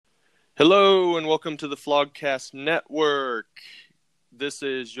Hello and welcome to the Flogcast Network. This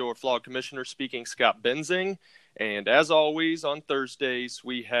is your Flog Commissioner speaking, Scott Benzing. And as always, on Thursdays,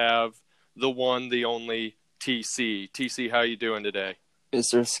 we have the one, the only TC. TC, how you doing today?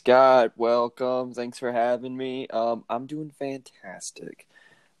 Mr. Scott, welcome. Thanks for having me. I'm doing fantastic.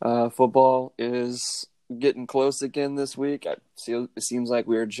 Football is getting close again this week. It seems like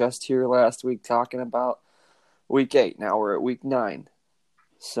we were just here last week talking about week 8. Now we're at week 9.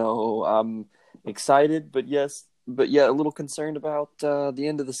 So I'm excited, but yet a little concerned about the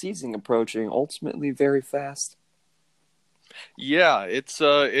end of the season approaching. Ultimately, very fast. Yeah,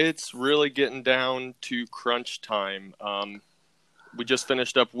 it's really getting down to crunch time. We just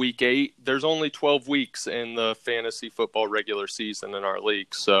finished up week 8. There's only 12 weeks in the fantasy football regular season in our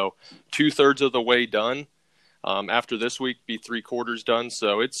league, so 2/3 of the way done. After this week, be 3/4 done.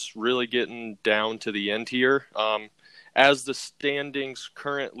 So it's really getting down to the end here. As the standings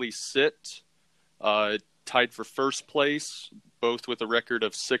currently sit, tied for first place, both with a record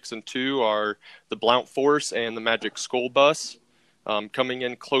of 6-2, are the Blount Force and the Magic Skull Bus. Coming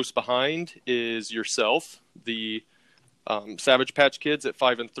in close behind is yourself, the Savage Patch Kids at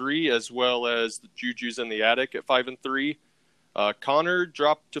 5-3, as well as the Juju's in the Attic at 5-3. Connor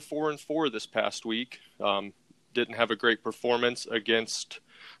dropped to 4-4 this past week. Didn't have a great performance against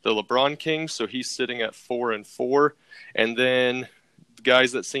the LeBron Kings, so he's sitting at 4-4. And then the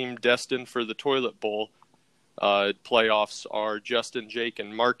guys that seem destined for the Toilet Bowl playoffs are Justin, Jake,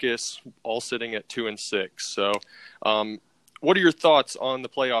 and Marcus, all sitting at 2-6. So, what are your thoughts on the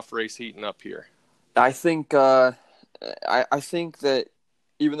playoff race heating up here? I think I think that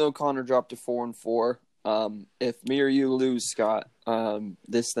even though Connor dropped to 4-4, if me or you lose, Scott,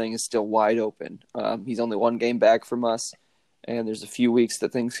 this thing is still wide open. He's only one game back from us, and there's a few weeks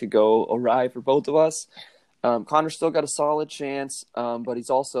that things could go awry for both of us. Connor's still got a solid chance, but he's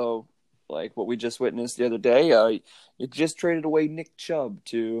also, like what we just witnessed the other day, he just traded away Nick Chubb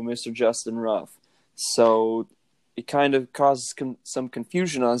to Mr. Justin Ruff. So it kind of causes some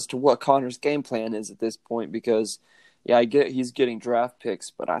confusion as to what Connor's game plan is at this point because, yeah, I get he's getting draft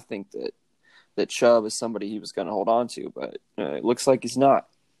picks, but I think that Chubb is somebody he was going to hold on to, but it looks like he's not.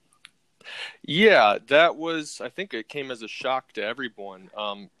 Yeah, I think it came as a shock to everyone.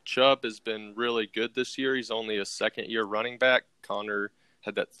 Chubb has been really good this year. He's only a second-year running back. Connor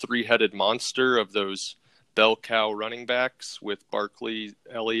had that three-headed monster of those bell cow running backs with Barkley,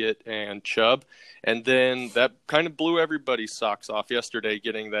 Elliott, and Chubb. And then that kind of blew everybody's socks off yesterday,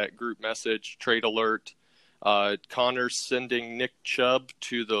 getting that group message, trade alert. Connor sending Nick Chubb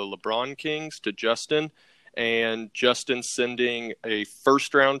to the LeBron Kings, to Justin, and Justin sending a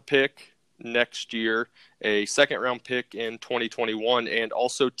first-round pick next year, a second-round pick in 2021, and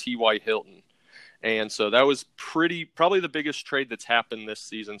also T.Y. Hilton. And so that was probably the biggest trade that's happened this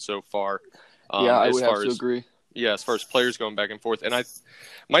season so far. Yeah, I would have to agree. Yeah, as far as players going back and forth. And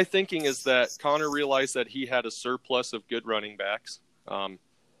my thinking is that Connor realized that he had a surplus of good running backs,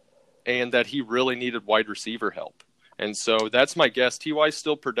 and that he really needed wide receiver help. And so that's my guess. T.Y.'s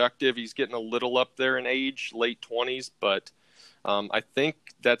still productive. He's getting a little up there in age, late 20s, but I think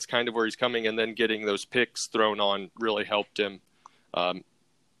that's kind of where he's coming, and then getting those picks thrown on really helped him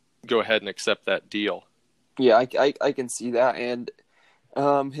go ahead and accept that deal. Yeah, I can see that, and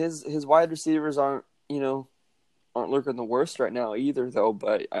his wide receivers aren't looking the worst right now either, though.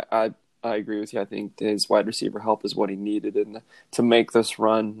 But I agree with you. I think his wide receiver help is what he needed to make this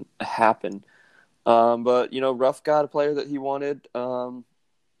run happen. But Ruff got a player that he wanted.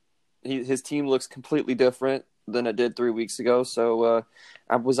 His team looks completely different than it did 3 weeks ago. So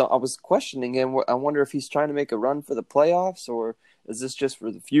I was questioning him. I wonder if he's trying to make a run for the playoffs, or is this just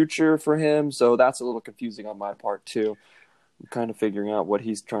for the future for him? So that's a little confusing on my part too. I'm kind of figuring out what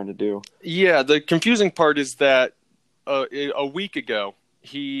he's trying to do. Yeah, the confusing part is that a week ago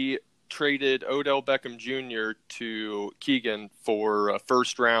he traded Odell Beckham Jr. to Keegan for a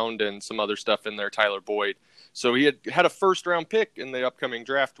first round and some other stuff in there, Tyler Boyd. So he had a first round pick in the upcoming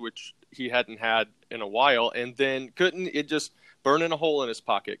draft, which he hadn't had in a while, and then it just burning a hole in his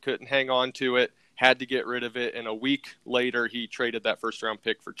pocket, couldn't hang on to it, had to get rid of it, and a week later he traded that first round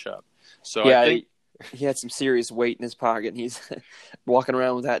pick for Chubb. So yeah, I think he had some serious weight in his pocket, and he's walking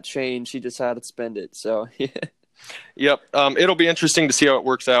around with that change. He decided to spend it. So Yep. It'll be interesting to see how it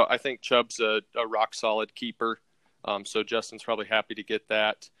works out. I think Chubb's a rock-solid keeper, so Justin's probably happy to get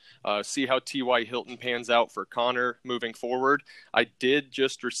that. See how T.Y. Hilton pans out for Connor moving forward. I did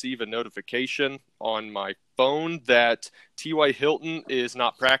just receive a notification on my phone that T.Y. Hilton is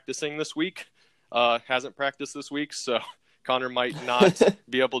not practicing this week, hasn't practiced this week, so Connor might not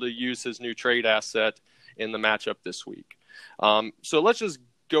be able to use his new trade asset in the matchup this week. So let's just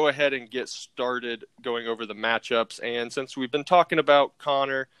go ahead and get started going over the matchups. And since we've been talking about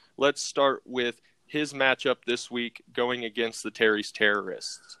Connor, let's start with his matchup this week going against the Terry's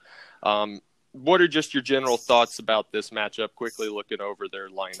Terrorists. What are just your general thoughts about this matchup, quickly looking over their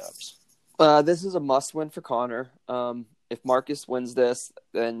lineups? This is a must-win for Connor. If Marcus wins this,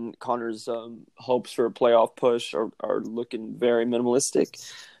 then Connor's hopes for a playoff push are looking very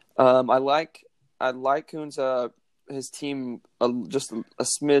minimalistic. I like Kuhn's his team just a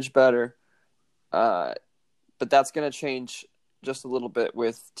smidge better, but that's going to change just a little bit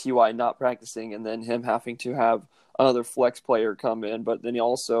with Ty not practicing and then him having to have another flex player come in. But then he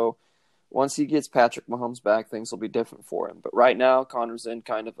also, once he gets Patrick Mahomes back, things will be different for him. But right now, Connor's in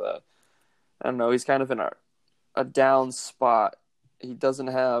kind of he's kind of in a down spot. He doesn't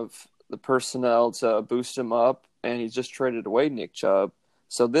have the personnel to boost him up, and he's just traded away Nick Chubb.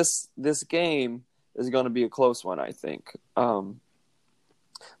 So this game is going to be a close one, I think.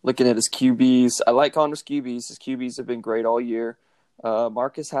 Looking at his QBs, I like Connor's QBs. His QBs have been great all year.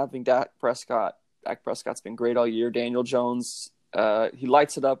 Marcus having Dak Prescott. Dak Prescott's been great all year. Daniel Jones, he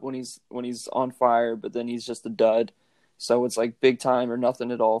lights it up when he's on fire, but then he's just a dud. So it's like big time or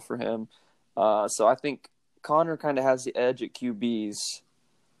nothing at all for him. So I think Connor kind of has the edge at QBs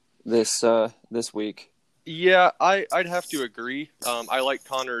this week. Yeah, I'd have to agree. I like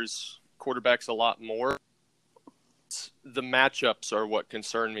Connor's quarterbacks a lot more. The matchups are what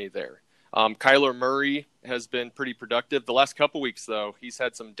concern me there. Kyler Murray has been pretty productive. The last couple weeks, though, he's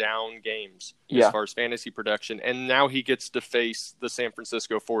had some down games as far as fantasy production. And now he gets to face the San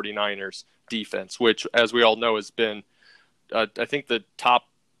Francisco 49ers defense, which, as we all know, has been, I think, a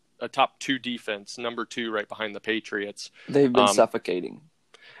top 2 defense, number 2 right behind the Patriots. They've been suffocating.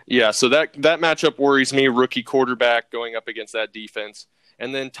 Yeah, so that matchup worries me, rookie quarterback going up against that defense.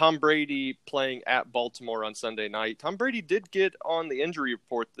 And then Tom Brady playing at Baltimore on Sunday night. Tom Brady did get on the injury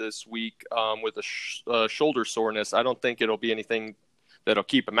report this week with a shoulder soreness. I don't think it'll be anything that'll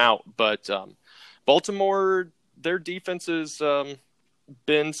keep him out. But Baltimore, their defense has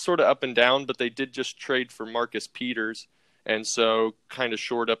been sort of up and down, but they did just trade for Marcus Peters. And so kind of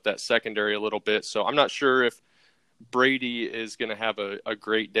shored up that secondary a little bit. So I'm not sure if Brady is going to have a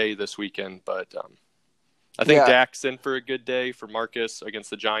great day this weekend, but I think Dak's in for a good day for Marcus against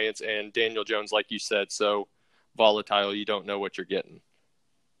the Giants, and Daniel Jones, like you said, so volatile you don't know what you're getting.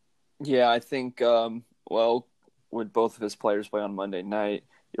 Yeah, I think, with both of his players play on Monday night,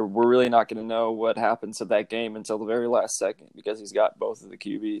 we're really not going to know what happens to that game until the very last second because he's got both of the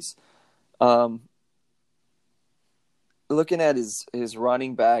QBs. Looking at his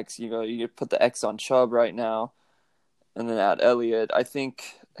running backs, you put the X on Chubb right now and then add Elliott. I think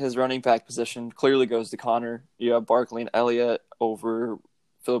his running back position clearly goes to Connor. You have Barkley and Elliott over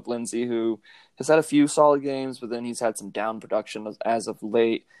Philip Lindsay, who has had a few solid games, but then he's had some down production as of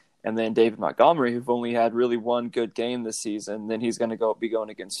late. And then David Montgomery, who've only had really one good game this season. Then he's going to be going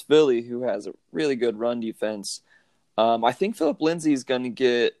against Philly, who has a really good run defense. I think Philip Lindsay is going to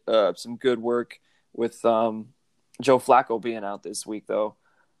get some good work with Joe Flacco being out this week, though.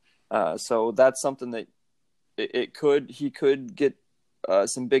 So that's something that he could get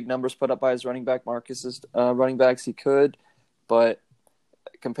some big numbers put up by his running back, Marcus's running backs. He could, but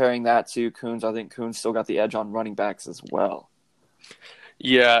comparing that to Coons, I think Coons still got the edge on running backs as well.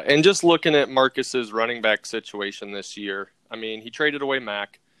 Yeah, and just looking at Marcus's running back situation this year, I mean, he traded away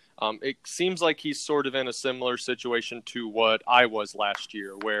Mac. It seems like he's sort of in a similar situation to what I was last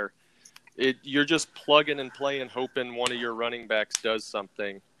year, where you're just plugging and playing, hoping one of your running backs does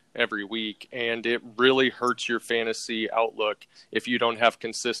something every week, and it really hurts your fantasy outlook if you don't have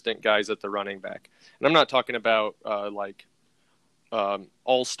consistent guys at the running back. And I'm not talking about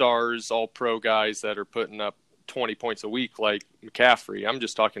all-stars, all-pro guys that are putting up 20 points a week like McCaffrey. I'm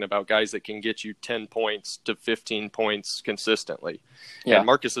just talking about guys that can get you 10 points to 15 points consistently. Yeah. And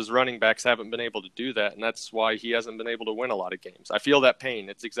Marcus's running backs haven't been able to do that, and that's why he hasn't been able to win a lot of games. I feel that pain.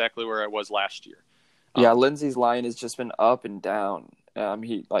 It's exactly where I was last year. Lindsay's line has just been up and down.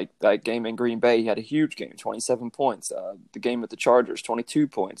 He that game in Green Bay, he had a huge game, 27 points. The game with the Chargers, 22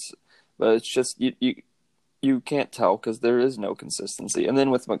 points. But it's just you can't tell because there is no consistency. And then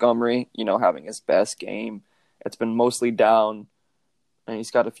with Montgomery, having his best game, it's been mostly down, and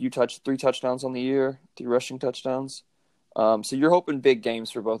he's got 3 touchdowns on the year, 3 rushing touchdowns. So you're hoping big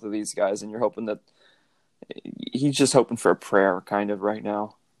games for both of these guys, and you're hoping that he's just hoping for a prayer kind of right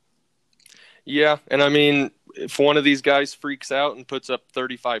now. Yeah, and I mean, if one of these guys freaks out and puts up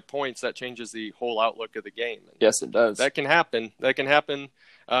 35 points, that changes the whole outlook of the game. And yes, it does. That can happen.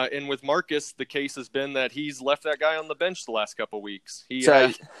 And with Marcus, the case has been that he's left that guy on the bench the last couple of weeks. Who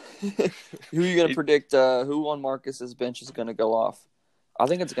are you going to predict who on Marcus's bench is going to go off? I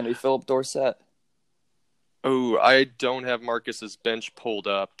think it's going to be Philip Dorsett. Oh, I don't have Marcus's bench pulled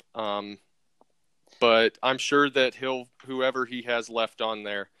up, but I'm sure that whoever he has left on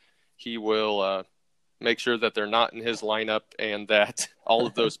there, he will make sure that they're not in his lineup and that all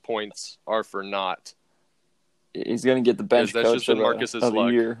of those points are for naught. He's going to get the bench That's coach just been Marcus's of the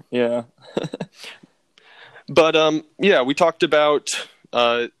luck. year. Yeah. But we talked about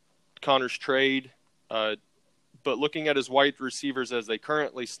Connor's trade. But looking at his wide receivers as they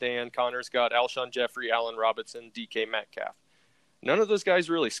currently stand, Connor's got Alshon Jeffrey, Allen Robinson, DK Metcalf. None of those guys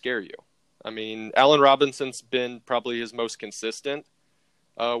really scare you. I mean, Allen Robinson's been probably his most consistent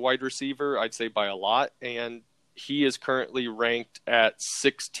wide receiver, I'd say by a lot, and he is currently ranked at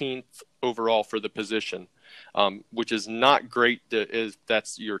 16th overall for the position, which is not great if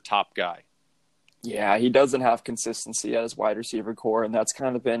that's your top guy. Yeah, he doesn't have consistency at his wide receiver core, and that's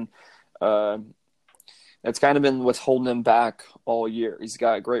kind of been what's holding him back all year. He's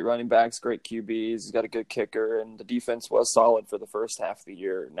got great running backs, great QBs, he's got a good kicker, and the defense was solid for the first half of the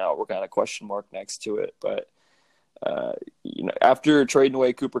year. Now we're kind of question mark next to it, but after trading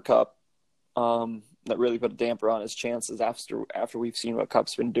away Cooper Kupp, that really put a damper on his chances after we've seen what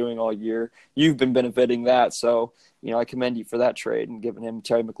Kupp's been doing all year. You've been benefiting that, so I commend you for that trade and giving him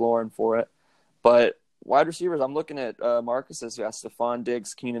Terry McLaurin for it. But wide receivers, I'm looking at Marcus's. We got Stephon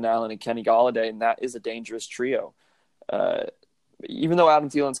Diggs, Keenan Allen, and Kenny Golladay, and that is a dangerous trio. Even though Adam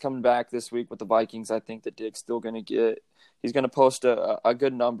Thielen's coming back this week with the Vikings, I think that Diggs still going to he's going to post a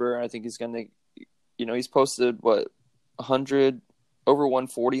good number. I think he's going to, he's posted 100 over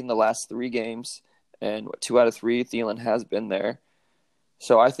 140 in the last 3 games, and 2 out of 3 Thielen has been there.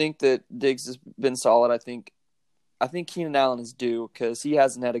 So I think that Diggs has been solid. I think Keenan Allen is due because he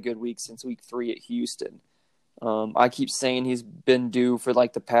hasn't had a good week since week 3 at Houston. I keep saying he's been due for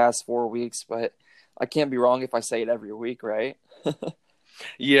like the past 4 weeks, but I can't be wrong if I say it every week, right?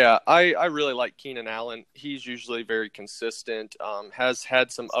 Yeah, I really like Keenan Allen. He's usually very consistent, has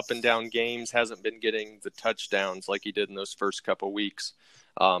had some up and down games, hasn't been getting the touchdowns like he did in those first couple weeks.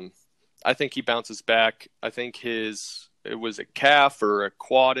 I think he bounces back. I think it was a calf or a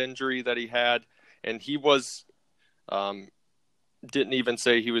quad injury that he had, and he was didn't even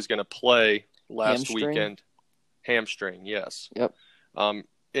say he was going to play last weekend. Hamstring, yes. Yep. And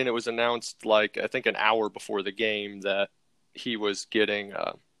it was announced I think an hour before the game that he was going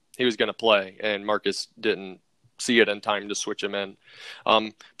to play, and Marcus didn't see it in time to switch him in.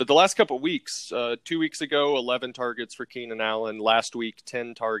 But the last couple of weeks, 2 weeks ago, 11 targets for Keenan Allen. Last week,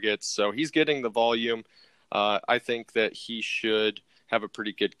 10 targets. So he's getting the volume. I think that he should have a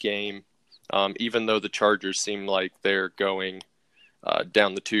pretty good game. Even though the Chargers seem like they're going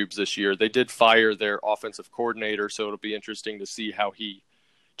down the tubes this year. They did fire their offensive coordinator, so it'll be interesting to see how he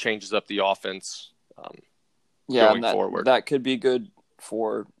changes up the offense going forward. That could be good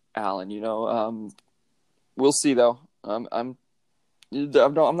for Allen. We'll see though. I'm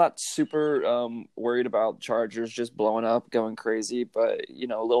not super worried about Chargers just blowing up, going crazy, but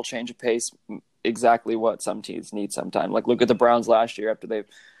a little change of pace, exactly what some teams need sometime. Like look at the Browns last year after they've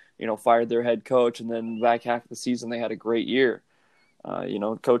fired their head coach, and then back half of the season they had a great year.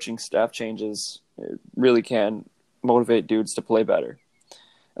 Coaching staff changes really can motivate dudes to play better.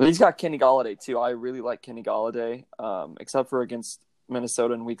 And he's got Kenny Golladay too. I really like Kenny Golladay, except for against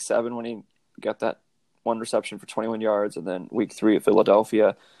Minnesota in Week 7 when he got that 1 reception for 21 yards, and then Week 3 at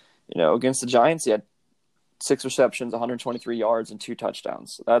Philadelphia. Against the Giants, he had 6 receptions, 123 yards, and 2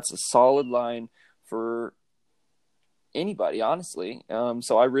 touchdowns. So that's a solid line for anybody, honestly.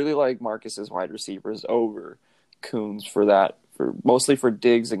 So I really like Marcus's wide receivers over Coons for that, mostly for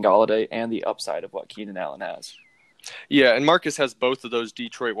Diggs and Golladay and the upside of what Keenan Allen has. Yeah, and Marcus has both of those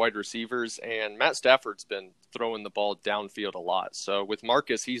Detroit wide receivers, and Matt Stafford's been throwing the ball downfield a lot. So with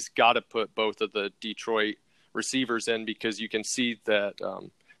Marcus, he's got to put both of the Detroit receivers in, because you can see that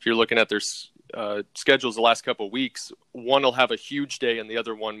if you're looking at their schedules the last couple of weeks, one will have a huge day and the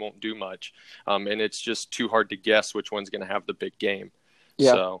other one won't do much. And it's just too hard to guess which one's going to have the big game.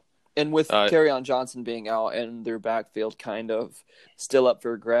 Yeah. So, and with Kerryon Johnson being out and their backfield kind of still up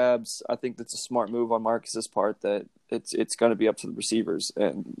for grabs, I think that's a smart move on Marcus's part, that it's going to be up to the receivers.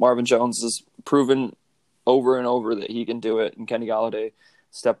 And Marvin Jones has proven over and over that he can do it, and Kenny Golladay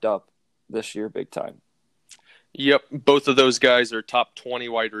stepped up this year big time. Yep, both of those guys are top 20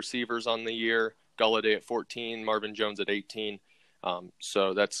 wide receivers on the year. Golladay at 14, Marvin Jones at 18.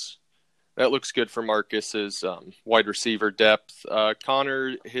 So that looks good for Marcus's wide receiver depth.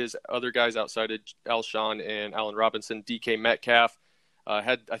 Connor, his other guys outside of Alshon and Allen Robinson, DK Metcalf.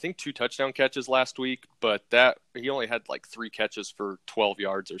 Had, I think, 2 touchdown catches last week, but that he only had like 3 catches for 12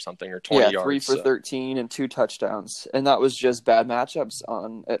 yards or something, or 20 Yeah, yards. 3 for 13 and 2 touchdowns, and that was just bad matchups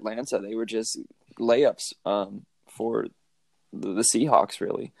on Atlanta. They were just layups for the Seahawks.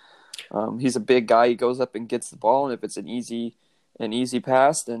 Really, he's a big guy. He goes up and gets the ball, and if it's an easy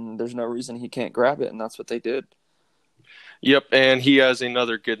pass, then there's no reason he can't grab it, and that's what they did. Yep, and he has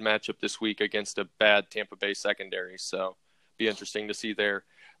another good matchup this week against a bad Tampa Bay secondary, so be interesting to see there.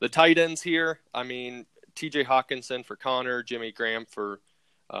 The tight ends here, I mean, TJ Hawkinson for Connor, Jimmy Graham for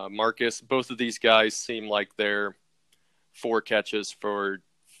Marcus. Both of these guys seem like they're 4 catches for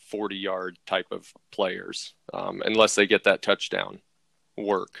 40-yard type of players, unless they get that touchdown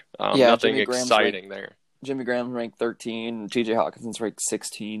work. Nothing exciting there. Jimmy Graham ranked 13, TJ Hawkinson's ranked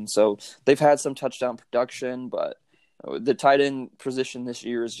 16, so they've had some touchdown production, but the tight end position this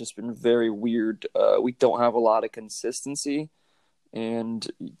year has just been very weird. We don't have a lot of consistency, and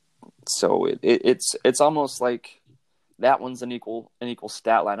so it's almost like that one's an equal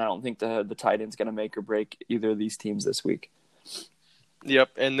stat line. I don't think the tight end's going to make or break either of these teams this week.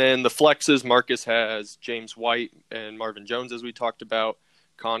 Yep, and then the flexes, Marcus has James White and Marvin Jones, as we talked about.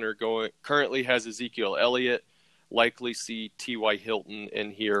 Connor currently has Ezekiel Elliott. Likely see T.Y. Hilton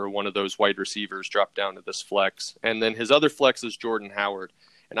in here, one of those wide receivers, drop down to this flex. And then his other flex is Jordan Howard.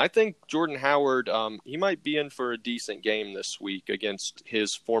 And I think Jordan Howard, he might be in for a decent game this week against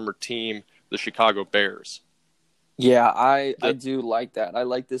his former team, the Chicago Bears. Yeah, I do like that. I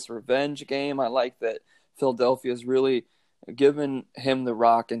like this revenge game. I like that Philadelphia's really given him the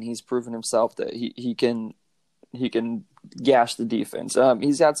rock, and he's proven himself that he can gash the defense.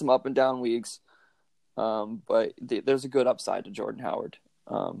 He's had some up and down weeks. But there's a good upside to Jordan Howard.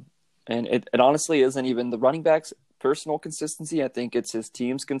 And it honestly isn't even the running back's personal consistency. I think it's his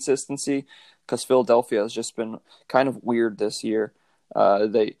team's consistency, because Philadelphia has just been kind of weird this year.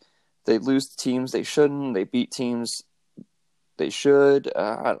 They lose to teams they shouldn't. They beat teams they should.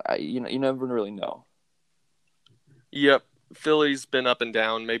 You never really know. Yep. Philly's been up and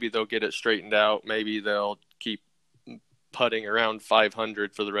down. Maybe they'll get it straightened out. Maybe they'll keep putting around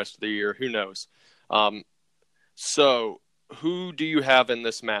 500 for the rest of the year. Who knows? So who do you have in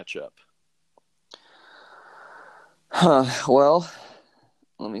this matchup? Well,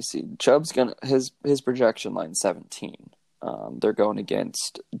 let me see. Chubb's his projection line 17. They're going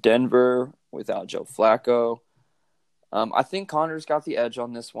against Denver without Joe Flacco. I think Connor's got the edge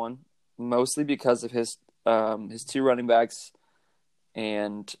on this one, mostly because of his 2 running backs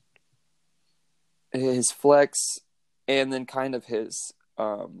and his flex, and then kind of his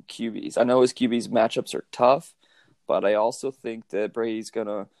QBs. I know his QBs matchups are tough, but I also think that Brady's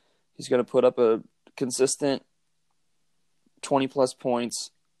gonna put up a consistent 20+ points.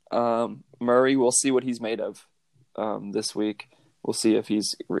 Murray, we'll see what he's made of this week. We'll see if he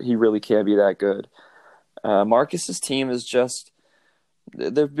really can be that good. Marcus's team is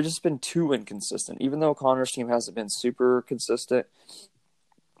they've just been too inconsistent. Even though Connor's team hasn't been super consistent,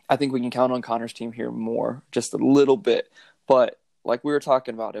 I think we can count on Connor's team here more, just a little bit. But like we were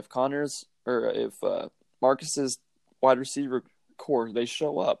talking about, if Marcus's wide receiver core, they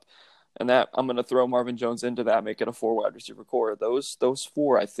show up, and that I'm going to throw Marvin Jones into that, make it a 4 wide receiver core. Those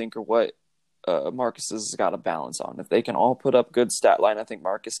 4, I think, are what Marcus has got a balance on. If they can all put up good stat line, I think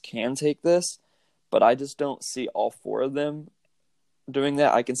Marcus can take this, but I just don't see all 4 of them doing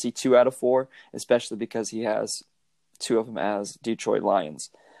that. I can see 2 out of 4, especially because he has 2 of them as Detroit Lions.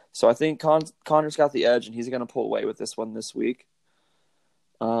 So I think Connor's got the edge, and he's going to pull away with this one this week.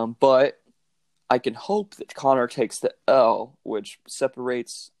 But I can hope that Connor takes the L, which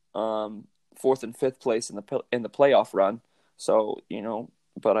separates 4th and 5th place in the playoff run. So,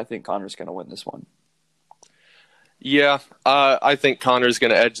 but I think Connor's going to win this one. Yeah, I think Connor's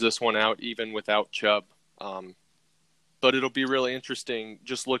going to edge this one out even without Chubb. But it'll be really interesting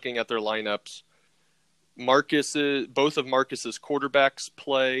just looking at their lineups. Both of Marcus's quarterbacks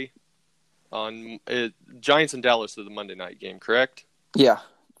play on Giants and Dallas are the Monday night game, correct? Yeah.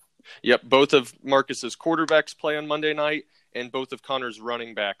 Yep, both of Marcus's quarterbacks play on Monday night, and both of Connor's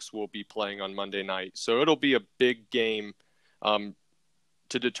running backs will be playing on Monday night. So it'll be a big game to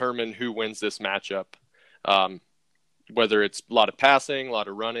determine who wins this matchup. Whether it's a lot of passing, a lot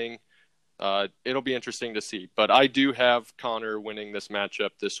of running, it'll be interesting to see. But I do have Connor winning this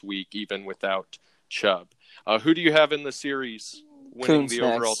matchup this week, even without Chubb. Who do you have in the series winning the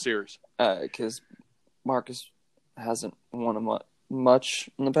overall series? Because Marcus hasn't won much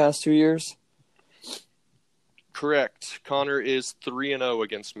in the past 2 years. Correct. Connor is 3-0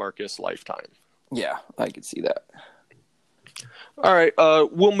 against Marcus lifetime. Yeah, I could see that. All right.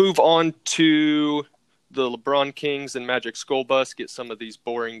 We'll move on to the LeBron Kings and Magic School Bus, get some of these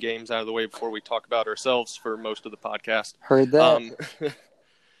boring games out of the way before we talk about ourselves for most of the podcast. Heard that.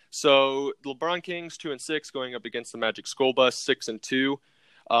 So the LeBron Kings 2-6 going up against the Magic School Bus 6-2.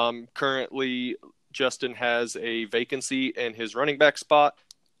 Currently, Justin has a vacancy in his running back spot.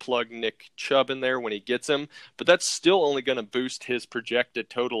 Plug Nick Chubb in there when he gets him, but that's still only going to boost his projected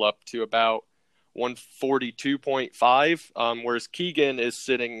total up to about 142.5, whereas Keegan is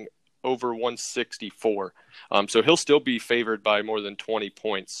sitting over 164. So he'll still be favored by more than 20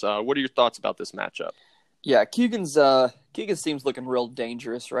 points. What are your thoughts about this matchup? Yeah, Keegan's team's looking real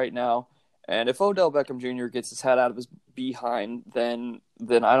dangerous right now. And if Odell Beckham Jr. gets his head out of his behind, then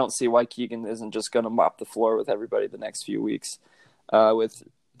I don't see why Keegan isn't just going to mop the floor with everybody the next few weeks. With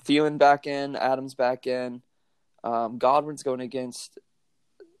Thielen back in, Adams back in, Godwin's going against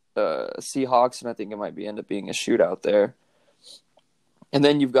Seahawks, and I think it might end up being a shootout there. And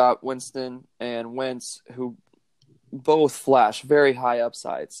then you've got Winston and Wentz, who both flash very high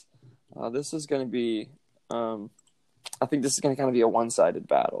upsides. This is going to be, I think this is going to kind of be a one-sided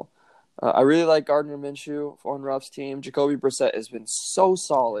battle. I really like Gardner Minshew on Ruff's team. Jacoby Brissett has been so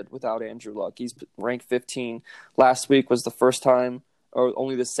solid without Andrew Luck. He's ranked 15. Last week was the first time, or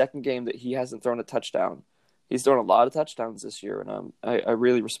only the second game, that he hasn't thrown a touchdown. He's thrown a lot of touchdowns this year, and I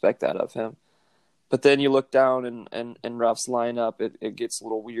really respect that of him. But then you look down and Ruff's lineup, it gets a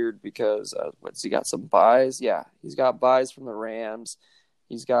little weird because what's he got, some buys? Yeah, he's got buys from the Rams.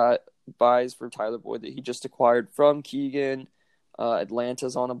 He's got buys for Tyler Boyd that he just acquired from Keegan.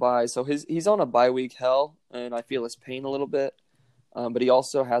 Atlanta's on a bye. So he's on a bye week hell, and I feel his pain a little bit. But he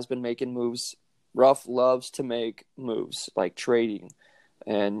also has been making moves. Ruff loves to make moves, like trading.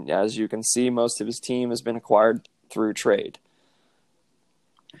 And as you can see, most of his team has been acquired through trade.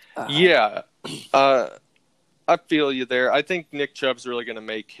 I feel you there. I think Nick Chubb's really going to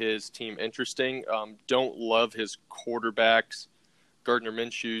make his team interesting. Don't love his quarterbacks. Gardner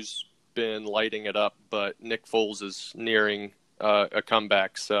Minshew's been lighting it up, but Nick Foles is nearing a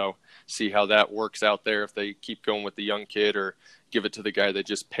comeback. So see how that works out there, if they keep going with the young kid or give it to the guy they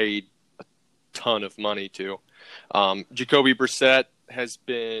just paid a ton of money to. Jacoby Brissett has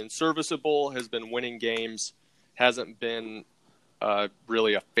been serviceable, has been winning games, hasn't been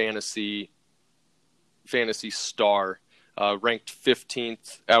really a fantasy star, ranked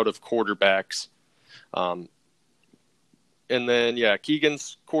 15th out of quarterbacks. And then,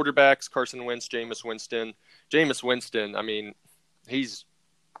 Keegan's quarterbacks, Carson Wentz, Jameis Winston. Jameis Winston, I mean, he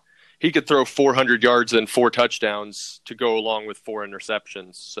could throw 400 yards and 4 touchdowns to go along with 4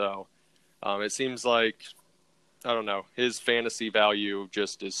 interceptions. So it seems like, I don't know, his fantasy value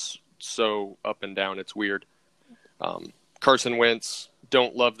just is so up and down. It's weird. Carson Wentz,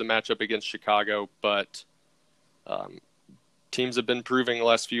 don't love the matchup against Chicago, but teams have been proving the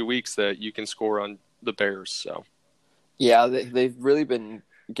last few weeks that you can score on the Bears. So, yeah, they've really been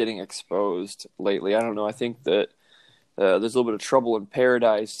getting exposed lately. I don't know. I think that there's a little bit of trouble in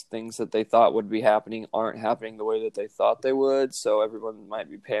paradise. Things that they thought would be happening aren't happening the way that they thought they would. So everyone might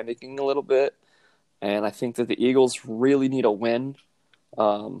be panicking a little bit. And I think that the Eagles really need a win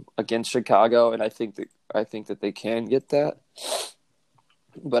against Chicago, and I think that they can get that.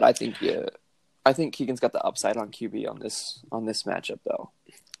 But I think Keegan's got the upside on QB on this matchup, though.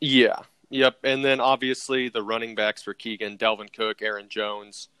 Yeah, yep. And then obviously the running backs for Keegan, Dalvin Cook, Aaron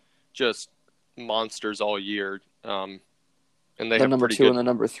Jones, just monsters all year. And they have number 2 and the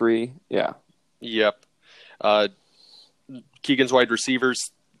number 3. Yeah. Yep. Keegan's wide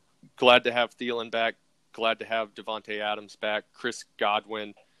receivers. Glad to have Thielen back. Glad to have Devontae Adams back. Chris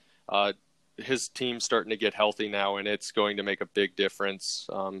Godwin. His team's starting to get healthy now, and it's going to make a big difference.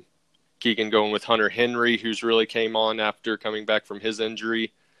 Keegan going with Hunter Henry, who's really came on after coming back from his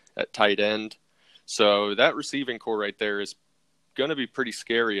injury at tight end. So that receiving core right there is going to be pretty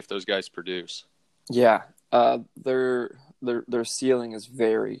scary if those guys produce. Yeah, their ceiling is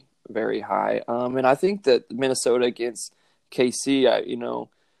very, very high. And I think that Minnesota against KC,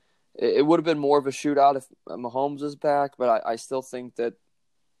 it would have been more of a shootout if Mahomes was back, but I still think that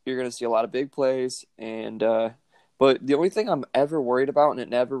you're going to see a lot of big plays. And but the only thing I'm ever worried about, and it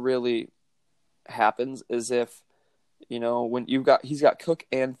never really happens, is if when he's got Cook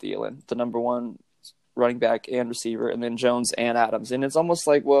and Thielen, the number 1 running back and receiver, and then Jones and Adams, and it's almost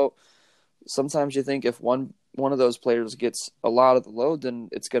like, well, sometimes you think if one of those players gets a lot of the load, then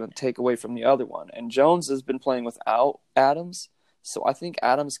it's going to take away from the other one. And Jones has been playing without Adams. So I think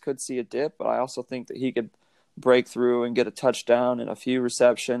Adams could see a dip, but I also think that he could break through and get a touchdown and a few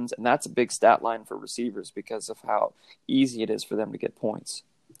receptions, and that's a big stat line for receivers because of how easy it is for them to get points.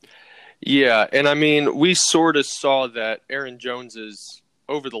 Yeah, and I mean, we sort of saw that Aaron Jones is,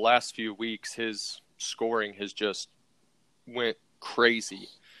 over the last few weeks, his scoring has just went crazy.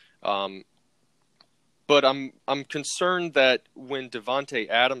 But I'm concerned that when Davante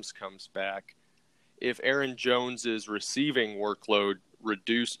Adams comes back, if Aaron Jones's receiving workload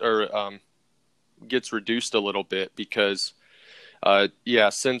gets reduced a little bit, because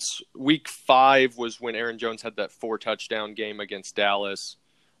since week 5 was when Aaron Jones had that 4-touchdown game against Dallas,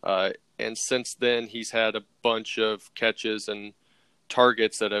 and since then he's had a bunch of catches and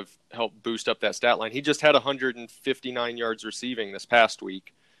targets that have helped boost up that stat line. He just had 159 yards receiving this past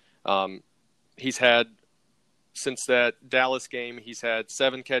week. He's had, since that Dallas game, he's had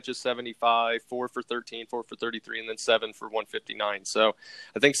 7 catches, 75, 4 for 13, 4 for 33, and then 7 for 159. So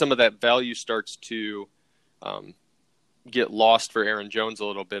I think some of that value starts to get lost for Aaron Jones a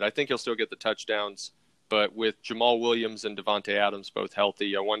little bit. I think he'll still get the touchdowns, but with Jamal Williams and Davante Adams both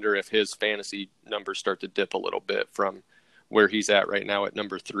healthy, I wonder if his fantasy numbers start to dip a little bit from where he's at right now at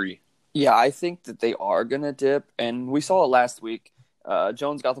number 3. Yeah, I think that they are going to dip, and we saw it last week.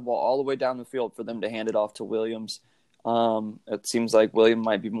 Jones got the ball all the way down the field for them to hand it off to Williams. It seems like Williams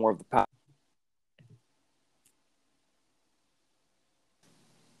might be more of the pass.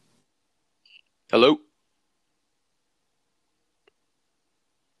 Hello?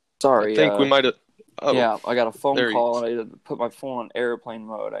 Sorry. I think we might have... Oh, yeah, I got a phone call, and and I had to put my phone on airplane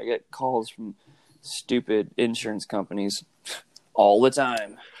mode. I get calls from stupid insurance companies all the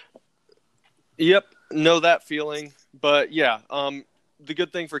time. Yep, know that feeling. But yeah, the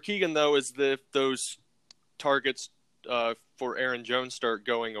good thing for Keegan, though, is that if those targets for Aaron Jones start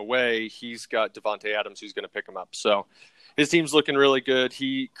going away, he's got Davante Adams who's going to pick him up. So his team's looking really good.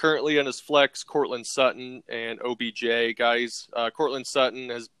 He currently in his flex, Cortland Sutton and OBJ. Guys, Cortland Sutton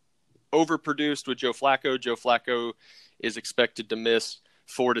has overproduced with Joe Flacco. Joe Flacco is expected to miss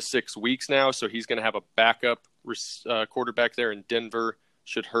 4 to 6 weeks now, so he's going to have a backup quarterback there in Denver.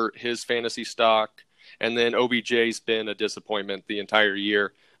 Should hurt his fantasy stock. And then OBJ's been a disappointment the entire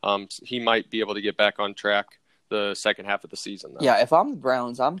year. He might be able to get back on track the second half of the season, though. Yeah, if I'm the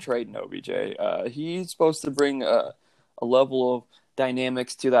Browns, I'm trading OBJ. He's supposed to bring a level of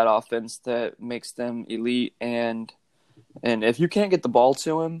dynamics to that offense that makes them elite. And if you can't get the ball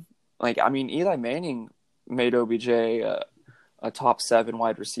to him, Eli Manning made OBJ a top 7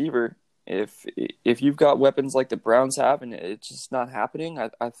 wide receiver. If you've got weapons like the Browns have and it's just not happening,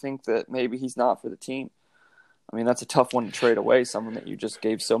 I think that maybe he's not for the team. I mean, that's a tough one to trade away, someone that you just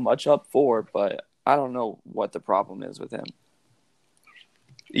gave so much up for, but I don't know what the problem is with him.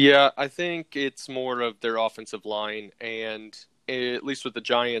 Yeah, I think it's more of their offensive line, and at least with the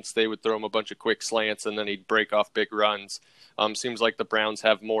Giants, they would throw him a bunch of quick slants and then he'd break off big runs. Seems like the Browns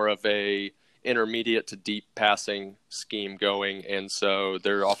have more of a intermediate to deep passing scheme going, and so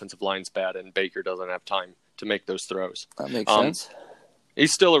their offensive line's bad, and Baker doesn't have time to make those throws. That makes sense.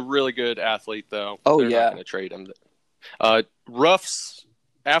 He's still a really good athlete, though. Oh, They're yeah. not going to trade him. Ruff's,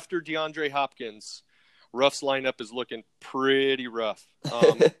 after DeAndre Hopkins, Ruff's lineup is looking pretty rough.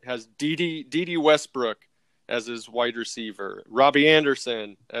 Has Dede Westbrook as his wide receiver, Robbie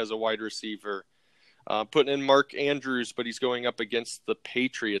Anderson as a wide receiver, putting in Mark Andrews, but he's going up against the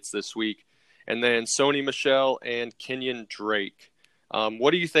Patriots this week. And then Sony Michel and Kenyon Drake.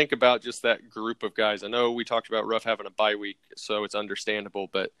 What do you think about just that group of guys? I know we talked about Ruff having a bye week, so it's understandable,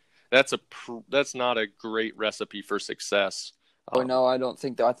 but that's not a great recipe for success. No, I don't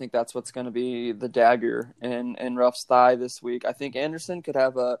think that. I think that's what's going to be the dagger in Ruff's thigh this week. I think Anderson could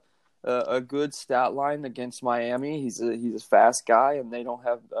have a good stat line against Miami. He's a fast guy, and they don't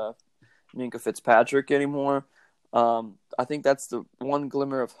have Minkah Fitzpatrick anymore. I think that's the one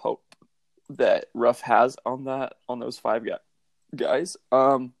glimmer of hope that Ruff has on those 5 guys.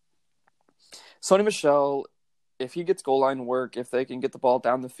 Sony Michel, if he gets goal line work, if they can get the ball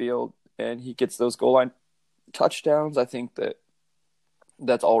down the field and he gets those goal line touchdowns, I think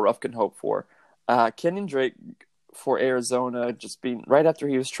that's all Ruff can hope for. Kenyon Drake for Arizona, just being right after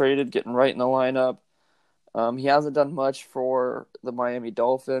he was traded, getting right in the lineup. He hasn't done much for the Miami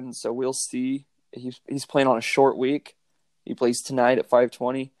Dolphins, so we'll see. He's playing on a short week. He plays tonight at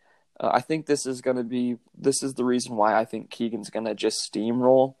 5:20. I think this is the reason why I think Keegan's going to just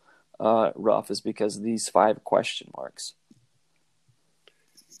steamroll Ruff, is because of these 5 question marks.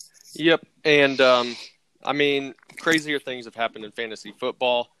 Yep, and crazier things have happened in fantasy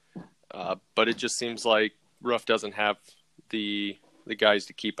football, but it just seems like Ruff doesn't have the guys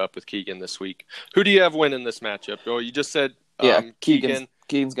to keep up with Keegan this week. Who do you have winning this matchup? Oh, you just said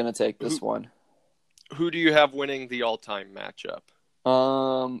Keegan's going to take this one. Who do you have winning the all-time matchup?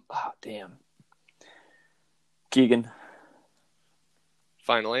 Damn. Keegan.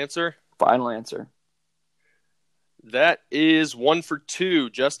 Final answer? Final answer. That is 1 for 2.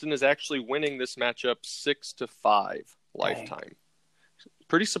 Justin is actually winning this matchup 6-5 Dang. lifetime.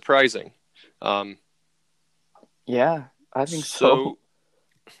 Pretty surprising. Yeah, I think so.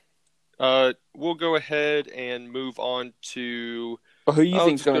 We'll go ahead and move on to. But who do you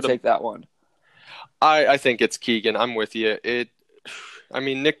think is Let's going go to to. take that one? I think it's Keegan. I'm with you. I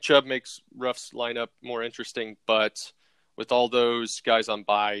mean, Nick Chubb makes Ruff's lineup more interesting, but with all those guys on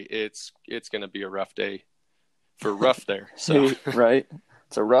bye, it's going to be a rough day for Ruff there. So, Right?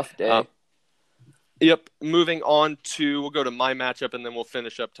 It's a rough day. Yep. Moving on we'll go to my matchup, and then we'll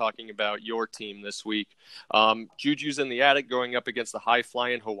finish up talking about your team this week. Juju's in the attic going up against the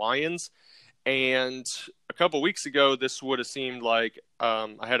high-flying Hawaiians. And a couple weeks ago, this would have seemed like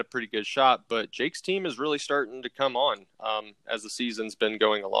I had a pretty good shot, but Jake's team is really starting to come on as the season's been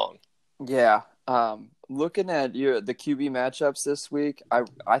going along. Yeah. Looking at the QB matchups this week,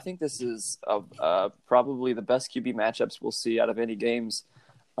 I think this is probably the best QB matchups we'll see out of any games.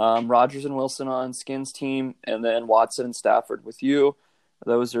 Rodgers and Wilson on Skin's team, and then Watson and Stafford with you.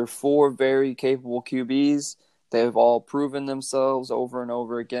 Those are 4 very capable QBs. They've all proven themselves over and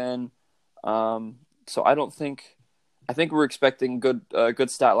over again. So I think we're expecting good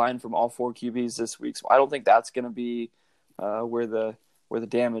stat line from all 4 QBs this week. So I don't think that's going to be where the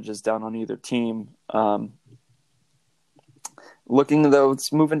damage is done on either team. Looking though,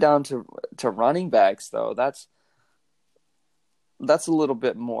 it's moving down to running backs though. That's a little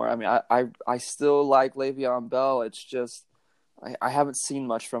bit more. I mean, I still like Le'Veon Bell. It's just I haven't seen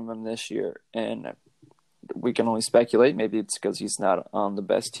much from him this year, and we can only speculate. Maybe it's because he's not on the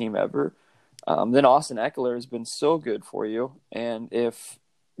best team ever. Then Austin Eckler has been so good for you, and if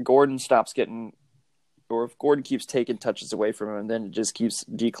Gordon stops getting, or if Gordon keeps taking touches away from him, then it just keeps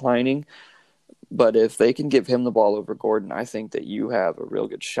declining. But if they can give him the ball over Gordon, I think that you have a real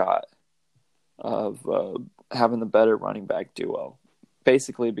good shot of having the better running back duo.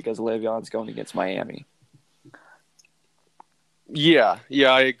 Basically, because Le'Veon's going against Miami. Yeah,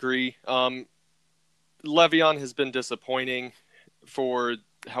 I agree. Le'Veon has been disappointing for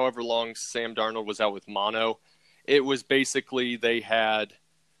however long Sam Darnold was out with mono. It was basically they had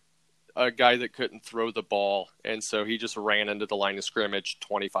a guy that couldn't throw the ball, and so he just ran into the line of scrimmage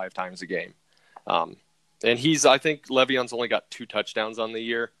 25 times a game. And I think Le'Veon's only got 2 touchdowns on the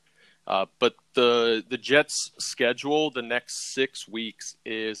year. But the Jets' schedule the next 6 weeks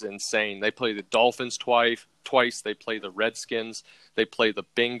is insane. They play the Dolphins twice. They play the Redskins. They play the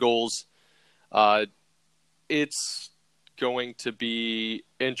Bengals. It's going to be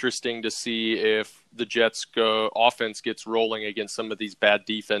interesting to see if the Jets' offense gets rolling against some of these bad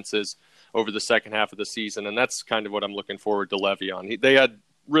defenses over the second half of the season. And that's kind of what I'm looking forward to Le'Veon. They had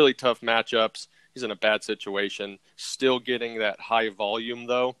really tough matchups. He's in a bad situation. Still getting that high volume,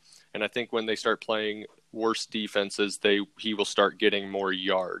 though. And I think when they start playing worse defenses, he will start getting more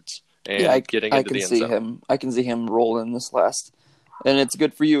yards and getting into the end zone. I can see him rolling this last. And it's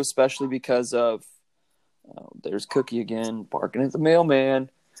good for you, especially because of there's Cookie again barking at the mailman.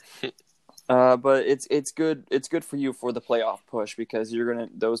 But it's good. It's good for you for the playoff push because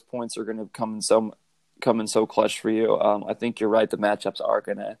those points are gonna come in so clutch for you. I think you're right. The matchups are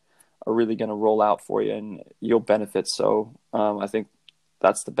really gonna roll out for you, and you'll benefit. So I think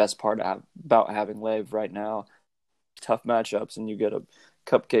that's the best part about having Lev right now. Tough matchups, and you get a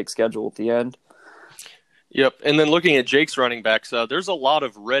cupcake schedule at the end. Yep, and then looking at Jake's running backs, there's a lot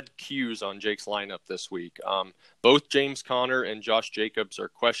of red Qs on Jake's lineup this week. Both James Conner and Josh Jacobs are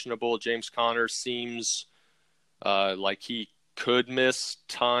questionable. James Conner seems like he could miss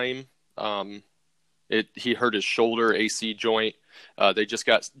time. He hurt his shoulder, AC joint. They just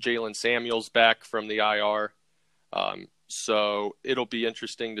got Jalen Samuels back from the IR. So it'll be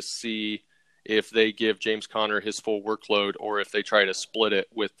interesting to see if they give James Conner his full workload or if they try to split it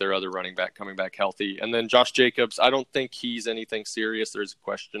with their other running back coming back healthy. And then Josh Jacobs, I don't think he's anything serious. There's a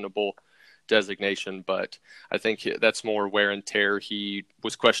questionable designation, but I think that's more wear and tear. He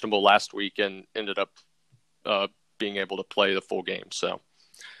was questionable last week and ended up being able to play the full game. So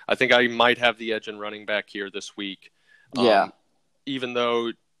I think I might have the edge in running back here this week. Yeah. Even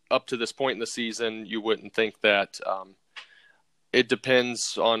though up to this point in the season, you wouldn't think that it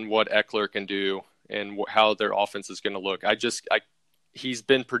depends on what Eckler can do and how their offense is going to look. He's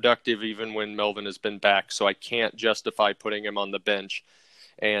been productive even when Melvin has been back, so I can't justify putting him on the bench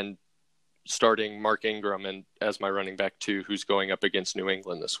and starting Mark Ingram as my running back too, who's going up against New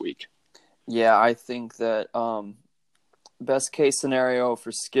England this week. Yeah, I think that best case scenario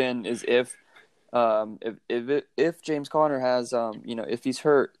for Skin is if James Conner has if he's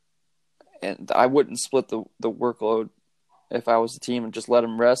hurt, and I wouldn't split the workload if I was the team and just let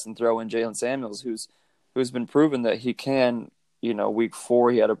him rest and throw in Jalen Samuels, who's who's been proven that he can. Week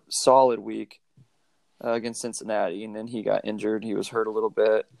 4 he had a solid week against Cincinnati, and then he got injured. He was hurt a little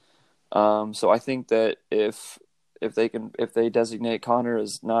bit. So I think that if they designate Connor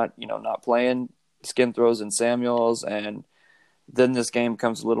as not playing, Skin throws in Samuels, and then this game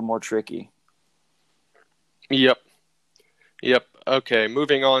becomes a little more tricky. Yep. Okay,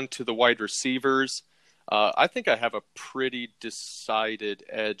 moving on to the wide receivers. I think I have a pretty decided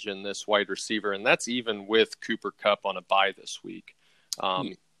edge in this wide receiver, and that's even with Cooper Kupp on a bye this week.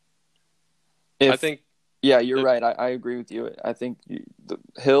 I think. Yeah, you're right. I agree with you. I think the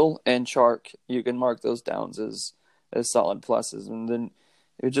Hill and Chark, you can mark those downs as solid pluses, and then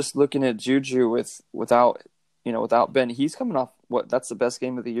you're just looking at Juju without Ben. He's coming off that's the best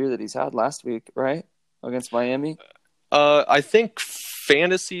game of the year that he's had last week, right? Against Miami. I think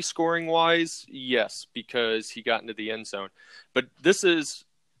fantasy scoring wise, yes, because he got into the end zone. But just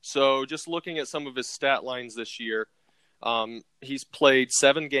looking at some of his stat lines this year, he's played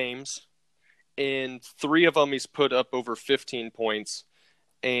 7 games. In 3 of them, he's put up over 15 points.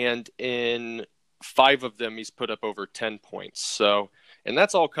 And in 5 of them, he's put up over 10 points. And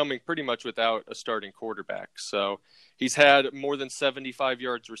that's all coming pretty much without a starting quarterback. So he's had more than 75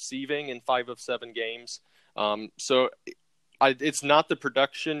 yards receiving in 5 of 7 games. It's not the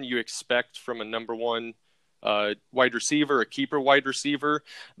production you expect from a number 1 wide receiver, a keeper wide receiver,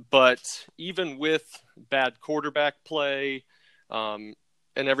 but even with bad quarterback play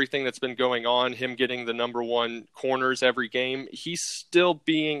and everything that's been going on, him getting the number 1 corners every game, he's still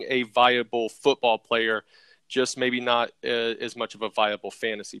being a viable football player, just maybe not as much of a viable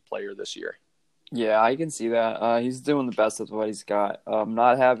fantasy player this year. Yeah, I can see that. He's doing the best with what he's got.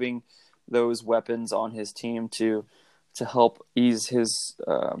 Not having those weapons on his team to help ease his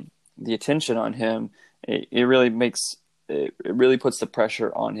the attention on him, it really puts the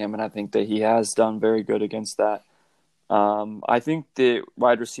pressure on him, and I think that he has done very good against that. I think the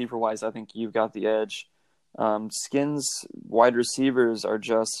wide receiver wise, I think you've got the edge. Skins wide receivers are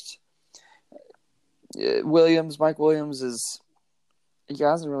just Mike Williams he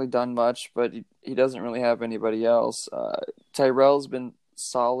hasn't really done much, but he doesn't really have anybody else. Tyrell's been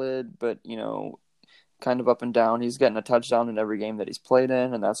solid, but kind of up and down. He's getting a touchdown in every game that he's played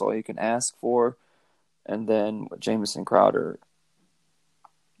in, and that's all you can ask for. And then Jamison Crowder,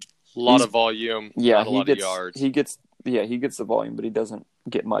 a lot of volume, yeah, not a lot of yards. He gets the volume, but he doesn't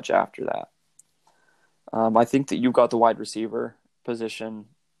get much after that. I think that you've got the wide receiver position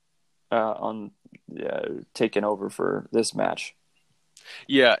taken over for this match.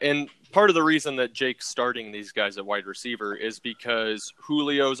 Yeah, and part of the reason that Jake's starting these guys at wide receiver is because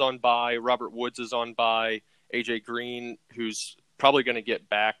Julio's on bye, Robert Woods is on bye, AJ Green, who's probably going to get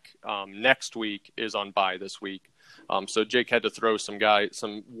back next week, is on bye this week. So Jake had to throw some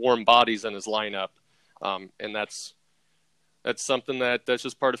warm bodies in his lineup, and that's something that's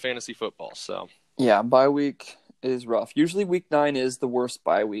just part of fantasy football. So yeah, bye week is rough. Usually week 9 is the worst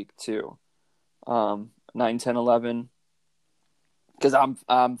bye week too. 9, 10, 11. Because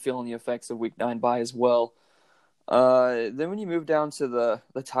I'm feeling the effects of week 9 bye as well. Then when you move down to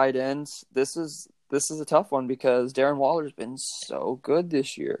the tight ends, this is a tough one because Darren Waller's been so good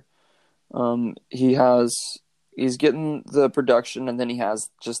this year. He's getting the production, and then he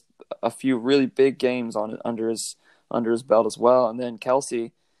has just a few really big games under his belt as well. And then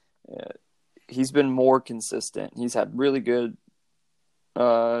Kelsey, he's been more consistent. He's had really good.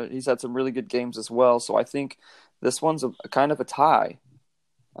 He's had some really good games as well. So I think this one's a kind of a tie.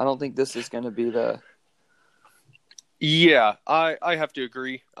 I don't think this is going to be the. Yeah, I have to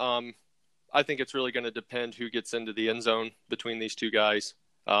agree. I think it's really going to depend who gets into the end zone between these two guys.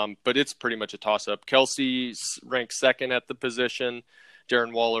 But it's pretty much a toss-up. Kelsey's ranked 2nd at the position.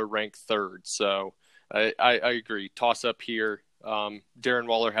 Darren Waller ranked 3rd. So I agree. Toss-up here. Darren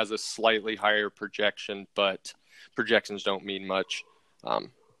Waller has a slightly higher projection, but projections don't mean much.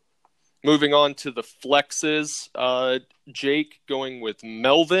 Moving on to the flexes, Jake going with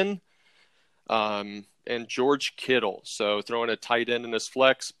Melvin and George Kittle. So throwing a tight end in his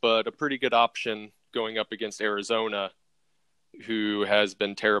flex, but a pretty good option going up against Arizona, who has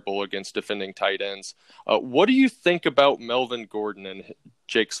been terrible against defending tight ends. What do you think about Melvin Gordon and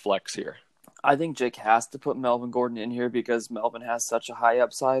Jake's flex here? I think Jake has to put Melvin Gordon in here because Melvin has such a high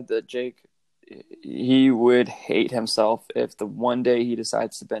upside that he would hate himself if the one day he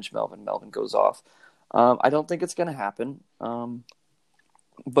decides to bench Melvin goes off. I don't think it's going to happen.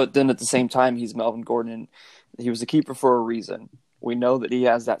 But then at the same time, he's Melvin Gordon. He was a keeper for a reason. We know that he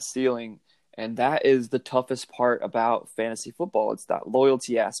has that ceiling, and that is the toughest part about fantasy football. It's that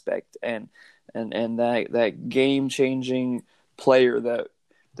loyalty aspect and that game-changing player that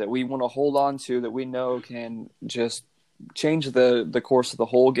that we want to hold on to, that we know can just change the course of the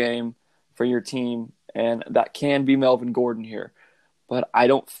whole game for your team, and that can be Melvin Gordon here. But I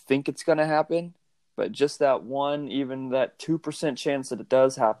don't think it's going to happen. But just that one, even that 2% chance that it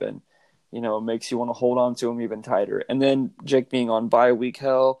does happen, makes you want to hold on to him even tighter. And then Jake being on bye week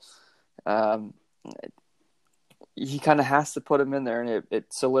hell, he kind of has to put him in there, and it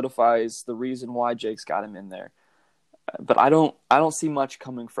solidifies the reason why Jake's got him in there. But I don't see much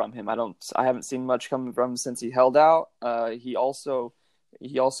coming from him. I haven't seen much coming from him since he held out. He also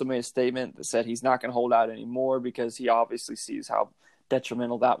made a statement that said he's not going to hold out anymore because he obviously sees how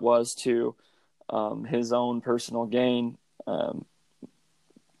detrimental that was to his own personal gain.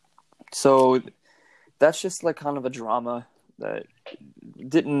 So that's just like kind of a drama that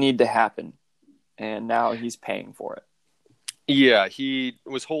didn't need to happen, and now he's paying for it. Yeah, he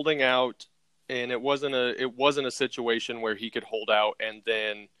was holding out, and it wasn't a situation where he could hold out and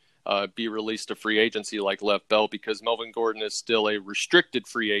then be released to free agency like Lev Bell, because Melvin Gordon is still a restricted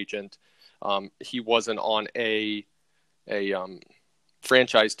free agent. He wasn't on a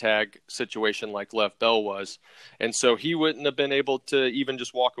franchise tag situation like Lev Bell was, and so he wouldn't have been able to even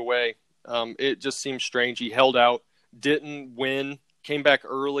just walk away. It just seems strange. He held out, didn't win, came back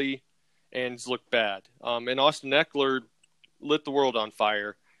early, and looked bad. And Austin Eckler lit the world on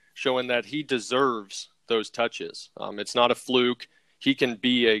fire, showing that he deserves those touches. It's not a fluke. He can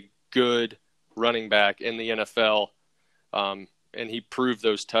be a good running back in the NFL, and he proved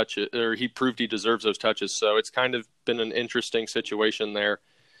those touches, or he proved he deserves those touches. So it's kind of been an interesting situation there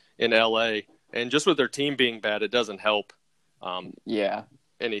in LA, and just with their team being bad, it doesn't help.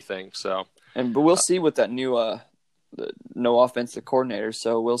 Anything. So, but we'll see with that new no offensive coordinator.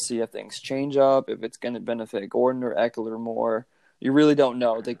 So we'll see if things change up, if it's going to benefit Gordon or Eckler more. You really don't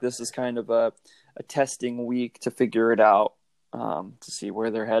know. I think this is kind of a testing week to figure it out, to see where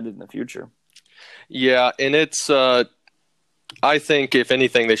they're headed in the future. Yeah, and it's I think if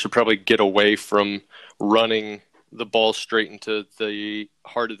anything, they should probably get away from running the ball straight into the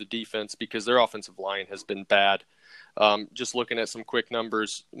heart of the defense, because their offensive line has been bad. Just looking at some quick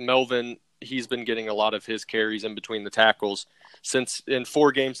numbers, Melvin, he's been getting a lot of his carries in between the tackles in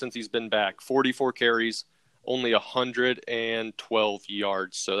 4 games since he's been back. 44 carries, only 112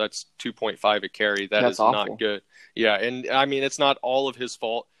 yards. So that's 2.5 a carry. That's awful. Not good. Yeah, and I mean, it's not all of his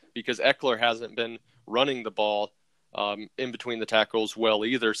fault, because Eckler hasn't been running the ball in between the tackles well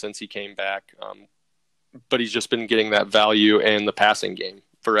either since he came back. But he's just been getting that value in the passing game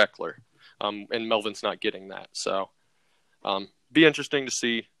for Eckler. And Melvin's not getting that. So be interesting to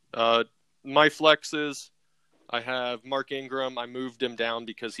see. My flexes, I have Mark Ingram. I moved him down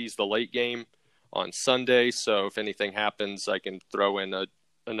because he's the late game on Sunday. So if anything happens, I can throw in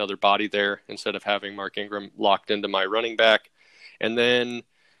another body there instead of having Mark Ingram locked into my running back. And then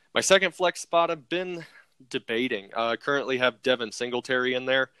my second flex spot, I've been debating. Currently have Devin Singletary in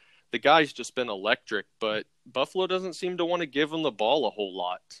there. The guy's just been electric, but Buffalo doesn't seem to want to give him the ball a whole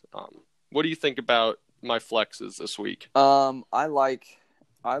lot. What do you think about my flexes this week? I like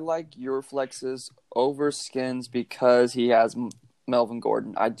your flexes over Skins because he has Melvin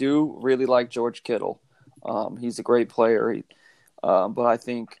Gordon. I do really like George Kittle. He's a great player, but I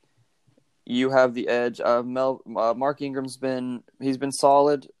think you have the edge. Mark Ingram's been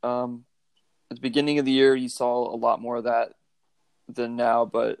solid. At the beginning of the year, you saw a lot more of that than now,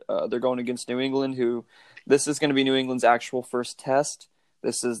 but they're going against New England, who this is going to be New England's actual first test.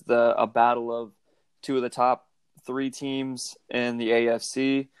 This is a battle of 2 of the top 3 teams in the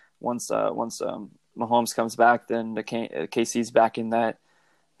AFC. Once Mahomes comes back, then the KC's back in that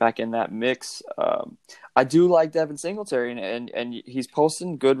mix. I do like Devin Singletary, and he's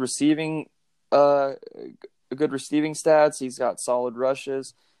posting good receiving stats. He's got solid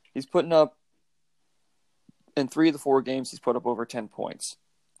rushes. He's putting up, in 3 of the 4 games, he's put up over 10 points,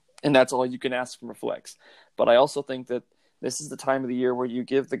 and that's all you can ask from a flex. But I also think that this is the time of the year where you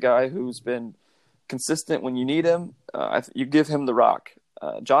give the guy who's been consistent when you need him, you give him the rock.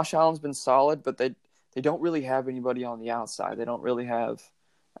 Josh Allen's been solid, but they don't really have anybody on the outside. They don't really have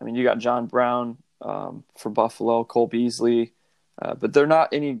 – I mean, you got John Brown for Buffalo, Cole Beasley, but they're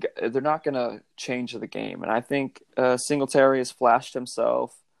not going to change the game. And I think Singletary has flashed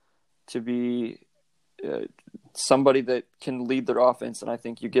himself to be somebody that can lead their offense, and I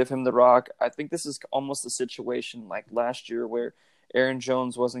think you give him the rock. I think this is almost a situation like last year where Aaron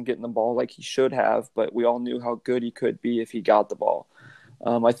Jones wasn't getting the ball like he should have, but we all knew how good he could be if he got the ball.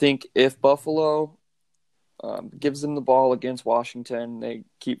 I think if Buffalo gives him the ball against Washington, they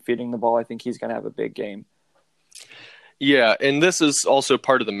keep feeding the ball, I think he's going to have a big game. Yeah, and this is also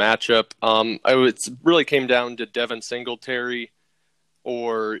part of the matchup. It really came down to Devin Singletary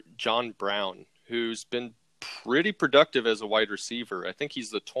or John Brown, who's been pretty productive as a wide receiver. I think he's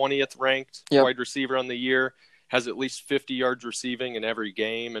the 20th ranked Yep. wide receiver on the year, has at least 50 yards receiving in every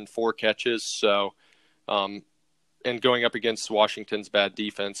game and 4 catches. So, and going up against Washington's bad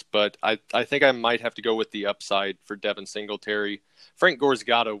defense. But I think I might have to go with the upside for Devin Singletary. Frank Gore's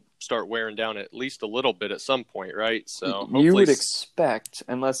got to start wearing down at least a little bit at some point, right? So you would expect,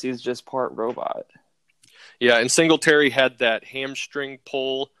 unless he's just part robot. Yeah, and Singletary had that hamstring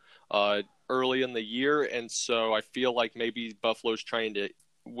pull early in the year, and so I feel like maybe Buffalo's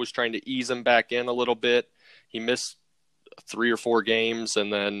was trying to ease him back in a little bit. He missed 3 or 4 games,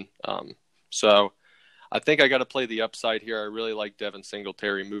 and then so I think I got to play the upside here. I really like Devin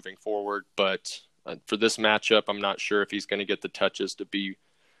Singletary moving forward, but for this matchup, I'm not sure if he's going to get the touches to be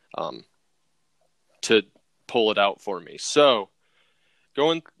to pull it out for me. So,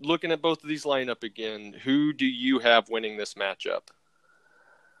 looking at both of these lineup again, who do you have winning this matchup?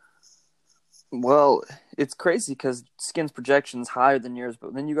 Well, it's crazy because Skin's projection's higher than yours,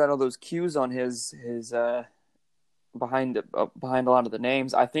 but then you got all those cues on his behind a lot of the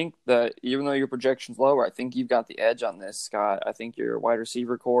names. I think that even though your projection's lower, I think you've got the edge on this, Scott. I think your wide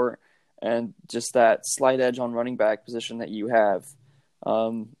receiver core and just that slight edge on running back position that you have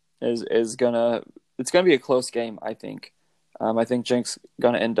it's gonna be a close game. I think. I think Jenks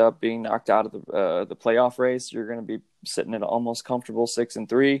gonna end up being knocked out of the playoff race. You're gonna be sitting at an almost comfortable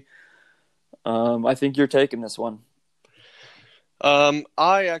 6-3. I think you're taking this one.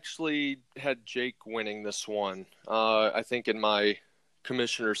 I actually had Jake winning this one. I think in my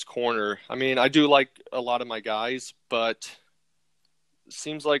commissioner's corner. I mean, I do like a lot of my guys, but it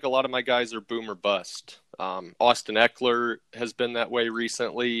seems like a lot of my guys are boom or bust. Austin Eckler has been that way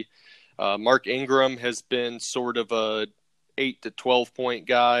recently. Mark Ingram has been sort of a 8 to 12 point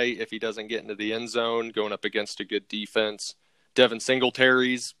guy if he doesn't get into the end zone going up against a good defense. Devin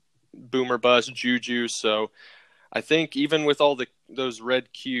Singletary's boomer bust, Juju. So I think even with all those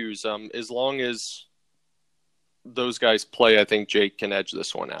red cues, as long as those guys play, I think Jake can edge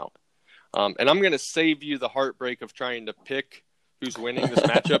this one out. And I'm going to save you the heartbreak of trying to pick who's winning this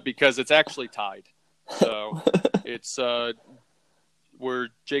matchup because it's actually tied. So it's where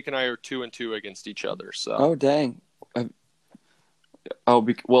Jake and I are 2-2 against each other. So oh dang.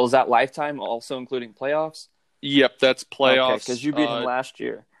 Well, is that lifetime also including playoffs? Yep, that's playoffs. Because you beat him last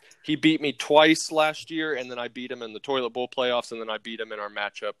year. He beat me twice last year, and then I beat him in the Toilet Bowl playoffs, and then I beat him in our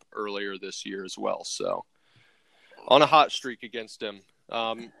matchup earlier this year as well. So on a hot streak against him.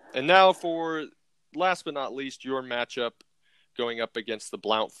 And now for last but not least, your matchup going up against the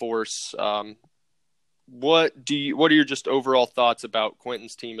Blount Force. What are your just overall thoughts about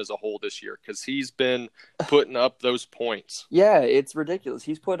Quentin's team as a whole this year? Because he's been putting up those points. Yeah, it's ridiculous.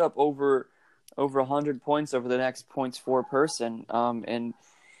 He's put up over 100 points over the next points for person.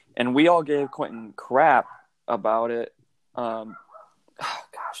 And we all gave Quentin crap about it. Oh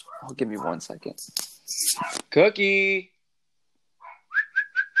gosh, give me 1 second. Cookie.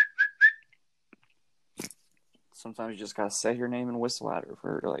 Sometimes you just gotta say your name and whistle at her for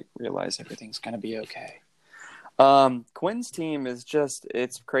her to realize everything's gonna be okay. Quinn's team is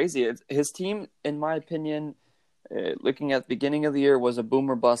it's crazy. His team, in my opinion, looking at the beginning of the year, was a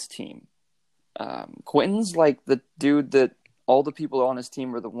boomer bust team. Quentin's like the dude that all the people on his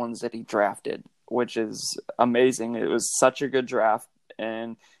team were the ones that he drafted, which is amazing. It was such a good draft,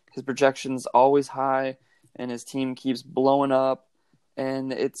 and his projection's always high, and his team keeps blowing up,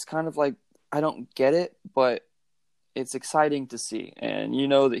 and it's kind of like, I don't get it, but it's exciting to see. And you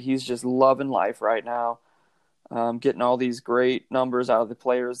know that he's just loving life right now, getting all these great numbers out of the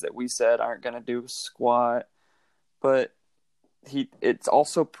players that we said aren't going to do squat. But it's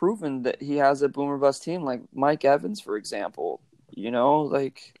also proven that he has a boomer bust team, like Mike Evans, for example. You know,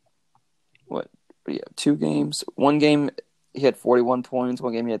 2 games. 1 game he had 41 points.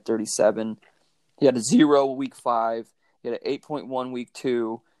 1 game he had 37. He had a 0 week 5. He had an 8.1 week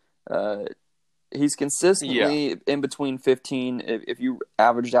 2. He's consistently in between 15. If you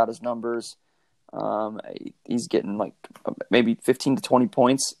averaged out his numbers, he's getting maybe 15 to 20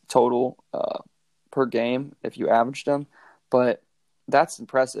 points total per game if you averaged them. But that's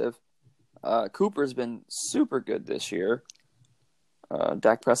impressive. Cooper's been super good this year.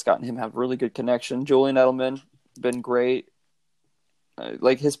 Dak Prescott and him have really good connection. Julian Edelman been great.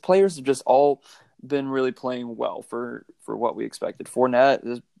 His players have just all been really playing well for what we expected. Fournette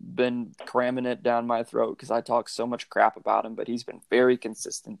has been cramming it down my throat because I talk so much crap about him, but he's been very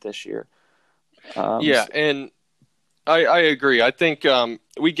consistent this year. And I agree. I think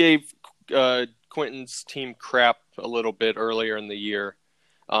we gave Quentin's team crap a little bit earlier in the year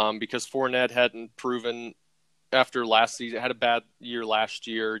because Fournette hadn't proven after last season, had a bad year last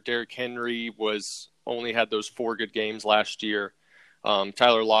year. Derrick Henry only had those 4 good games last year.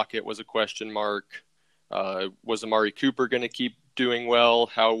 Tyler Lockett was a question mark. Was Amari Cooper going to keep doing well?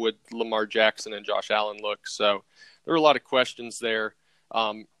 How would Lamar Jackson and Josh Allen look? So there were a lot of questions there.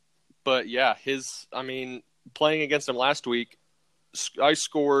 But yeah, playing against him last week, I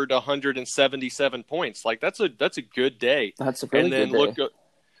scored 177 points. Like that's a good day. That's a really good day. And then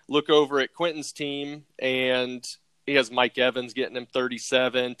look over at Quentin's team, and he has Mike Evans getting him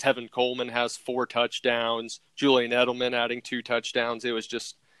 37. Tevin Coleman has 4 touchdowns. Julian Edelman adding 2 touchdowns. It was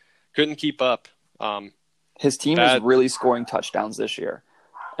just couldn't keep up. His team is really scoring touchdowns this year,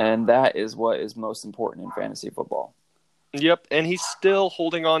 and that is what is most important in fantasy football. Yep, and he's still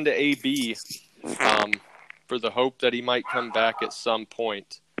holding on to AB for the hope that he might come back at some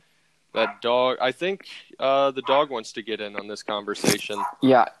point. That dog, I think the dog wants to get in on this conversation.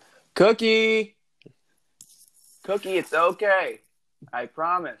 Yeah. Cookie, it's okay. I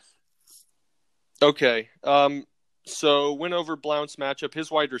promise. Okay. So went over Blount's matchup. His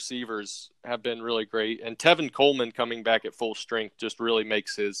wide receivers have been really great. And Tevin Coleman coming back at full strength just really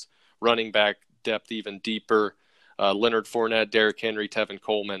makes his running back depth even deeper. Leonard Fournette, Derrick Henry, Tevin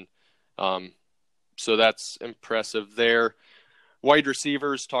Coleman. So that's impressive there. Wide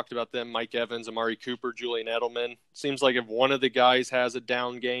receivers, talked about them, Mike Evans, Amari Cooper, Julian Edelman. Seems like if one of the guys has a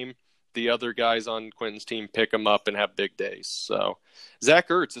down game, the other guys on Quentin's team pick them up and have big days. So Zach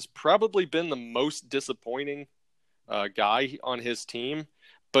Ertz has probably been the most disappointing guy on his team,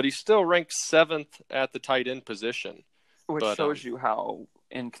 but he's still ranked 7th at the tight end position. Which shows you how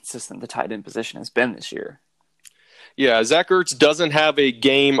inconsistent the tight end position has been this year. Yeah, Zach Ertz doesn't have a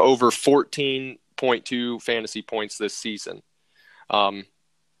game over 14.2 fantasy points this season.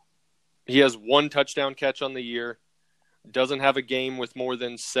 He has 1 touchdown catch on the year, doesn't have a game with more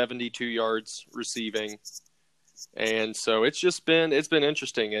than 72 yards receiving. And so it's been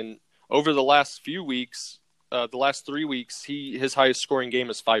interesting. And over the last few weeks, the last 3 weeks, his highest scoring game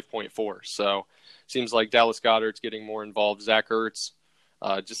is 5.4. So seems like Dallas Goedert's getting more involved. Zach Ertz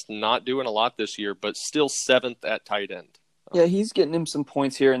just not doing a lot this year, but still 7th at tight end. Yeah, he's getting him some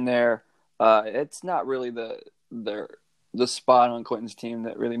points here and there. It's not really the spot on Quentin's team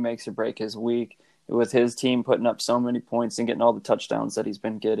that really makes or break his week, with his team putting up so many points and getting all the touchdowns that he's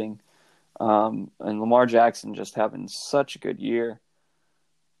been getting. And Lamar Jackson just having such a good year.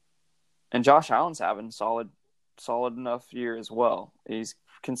 And Josh Allen's having solid enough year as well. He's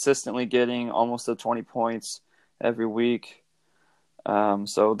consistently getting almost 20 points every week.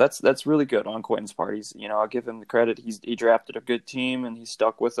 So that's really good on Quentin's part. I'll give him the credit. He drafted a good team and he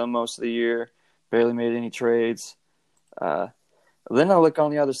stuck with them most of the year. Barely made any trades. Then I look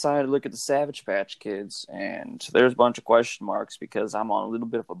on the other side, I look at the Savage Patch Kids, and there's a bunch of question marks because I'm on a little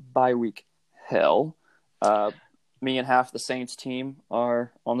bit of a bye week hell. Me and half the Saints team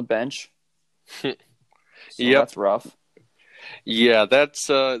are on the bench. So that's rough. Yeah, that's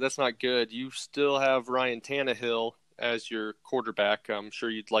not good. You still have Ryan Tannehill as your quarterback. I'm sure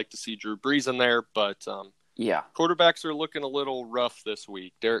you'd like to see Drew Brees in there, but yeah, quarterbacks are looking a little rough this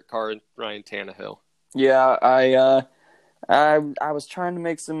week. Derek Carr and Ryan Tannehill. Yeah, I was trying to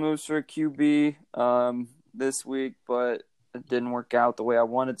make some moves for a QB this week, but it didn't work out the way I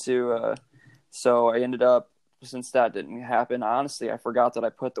wanted to. So I ended up, since that didn't happen, honestly, I forgot that I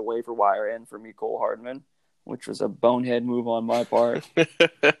put the waiver wire in for Mecole Hardman, which was a bonehead move on my part.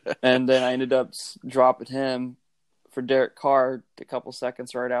 And then I ended up dropping him for Derek Carr a couple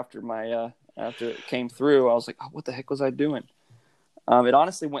seconds right after after it came through. I was like, oh, what the heck was I doing? It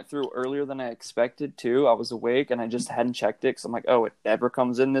honestly went through earlier than I expected to. I was awake and I just hadn't checked it because I'm like, oh, it never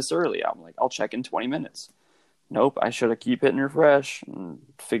comes in this early. I'm like, I'll check in 20 minutes. Nope, I should have keep hitting refresh and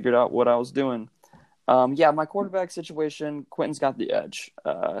figured out what I was doing. My quarterback situation, Quentin's got the edge.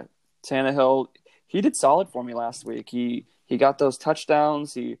 Tannehill, he did solid for me last week. He got those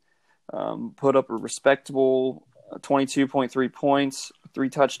touchdowns. He put up a respectable 22.3 points, 3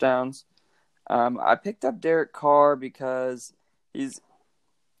 touchdowns. I picked up Derek Carr because he's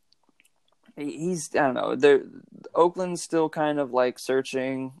I don't know. Oakland's still kind of like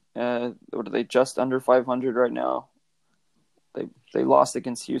searching. What are they, just under 500 right now? They lost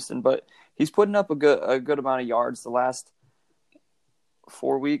against Houston, but he's putting up a good amount of yards the last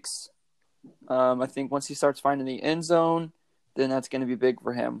 4 weeks. I think once he starts finding the end zone, then that's going to be big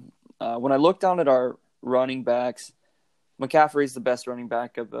for him. When I look down at our running backs, McCaffrey's the best running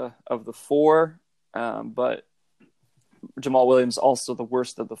back of the 4, but Jamal Williams also the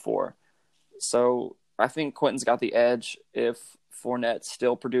worst of the 4. So I think Quentin's got the edge if Fournette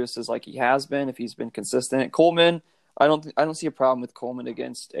still produces like he has been, if he's been consistent. Coleman, I don't see a problem with Coleman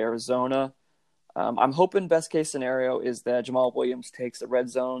against Arizona. I'm hoping best case scenario is that Jamal Williams takes the red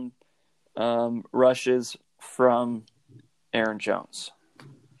zone rushes from Aaron Jones.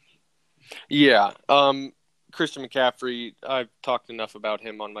 Yeah. Christian McCaffrey, I've talked enough about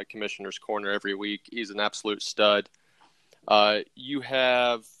him on my Commissioner's Corner every week. He's an absolute stud. You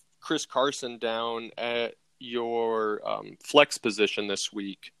have Chris Carson down at your flex position this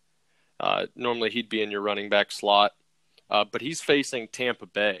week. Normally he'd be in your running back slot, but he's facing Tampa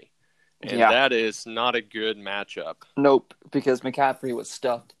Bay, and that is not a good matchup. Nope, because McCaffrey was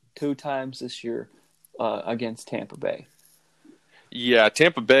stuffed 2 times this year against Tampa Bay. Yeah,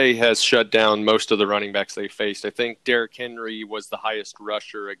 Tampa Bay has shut down most of the running backs they faced. I think Derrick Henry was the highest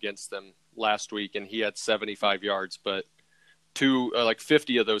rusher against them last week, and he had 75 yards, but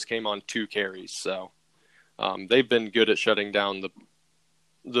 50 of those came on 2 carries. So they've been good at shutting down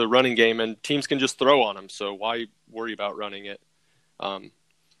the running game, and teams can just throw on them. So why worry about running it?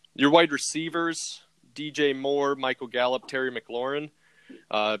 Your wide receivers, DJ Moore, Michael Gallup, Terry McLaurin.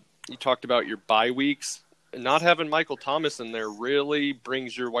 You talked about your bye weeks. Not having Michael Thomas in there really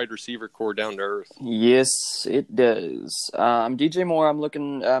brings your wide receiver core down to earth. Yes, it does. DJ Moore, I'm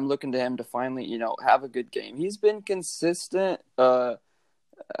looking to him to finally, have a good game. He's been consistent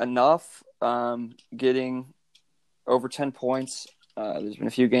enough, getting over 10 points. There's been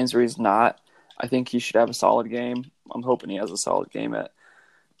a few games where he's not. I think he should have a solid game. I'm hoping he has a solid game at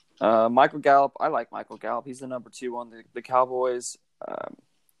Michael Gallup. I like Michael Gallup. He's the number 2 on the Cowboys.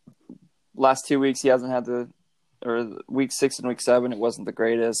 Last 2 weeks he hasn't had week 6 and week 7. It wasn't the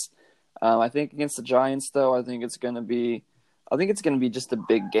greatest. I think against the Giants though, I think it's going to be just a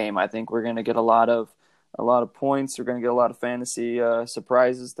big game. I think we're going to get a lot of points. We're going to get a lot of fantasy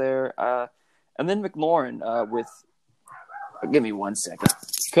surprises there. And then McLaurin give me 1 second.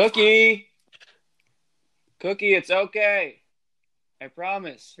 Cookie, it's okay. I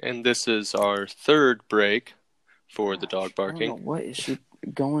promise. And this is our 3rd break for the dog barking. I don't know, what is she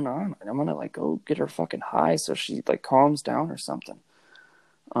going on? I'm gonna go get her fucking high so she calms down or something.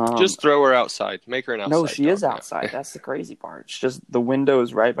 Just throw her outside. Make her an outside. No, she is outside. That's the crazy part. It's just the window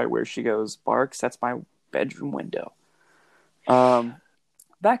is right by where she goes barks. That's my bedroom window.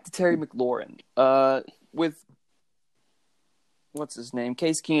 Back to Terry McLaurin. With what's his name?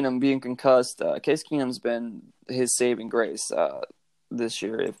 Case Keenum being concussed. Case Keenum's been his saving grace this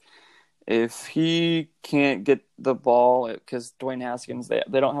year. If he can't get the ball, because Dwayne Haskins, they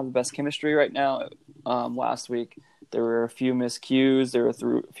don't have the best chemistry right now. Last week, there were a few miscues. There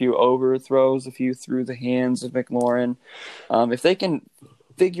were a few overthrows, a few through the hands of McLaurin. If they can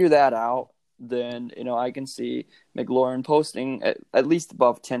figure that out, then I can see McLaurin posting at least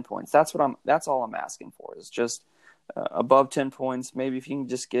above 10 points. That's all I'm asking for is just above 10 points. Maybe if you can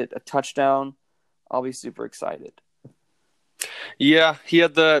just get a touchdown, I'll be super excited. Yeah, he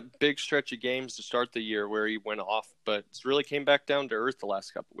had the big stretch of games to start the year where he went off, but it's really came back down to earth the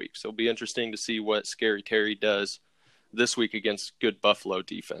last couple of weeks. So it'll be interesting to see what Scary Terry does this week against good Buffalo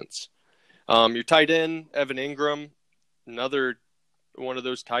defense. Your tight end, Evan Ingram, another one of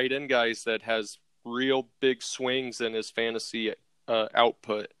those tight end guys that has real big swings in his fantasy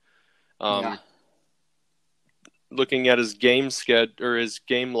output. Looking at his game schedule or his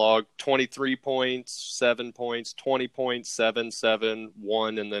game log, 23 points, 7 points, 20 points, 7, 7,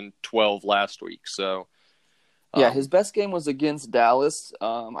 1, and then 12 last week. So, his best game was against Dallas.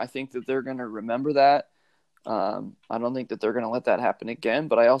 I think that they're going to remember that. I don't think that they're going to let that happen again,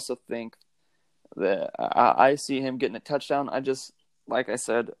 but I also think that I see him getting a touchdown. Like I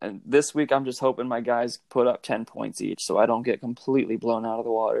said, and this week I'm just hoping my guys put up 10 points each so I don't get completely blown out of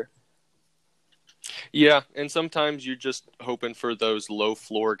the water. Yeah, and sometimes you're just hoping for those low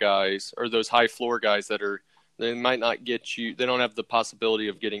floor guys or those high floor guys they might not get you. They don't have the possibility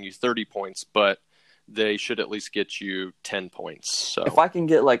of getting you 30 points, but they should at least get you 10 points. So if I can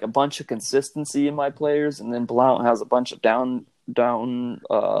get a bunch of consistency in my players, and then Blount has a bunch of down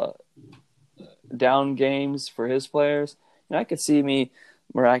games for his players, I could see me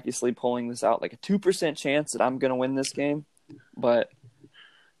miraculously pulling this out, like a 2% chance that I'm going to win this game, but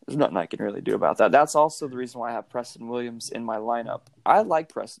there's nothing I can really do about that. That's also the reason why I have Preston Williams in my lineup. I like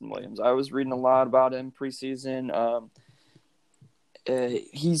Preston Williams. I was reading a lot about him preseason.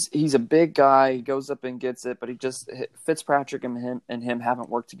 He's a big guy. He goes up and gets it, but Fitzpatrick and him haven't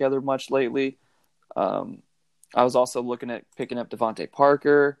worked together much lately. I was also looking at picking up Devontae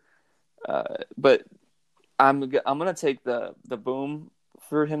Parker, but I'm gonna take the boom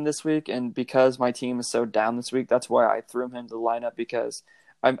for him this week, and because my team is so down this week, that's why I threw him into the lineup, because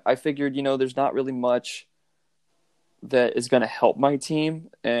I figured, there's not really much that is going to help my team,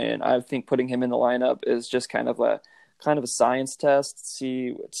 and I think putting him in the lineup is just kind of a science test.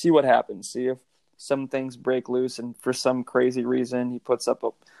 See what happens. See some things break loose, and for some crazy reason, he puts up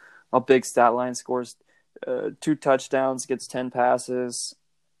a big stat line, scores 2 touchdowns, gets 10 passes,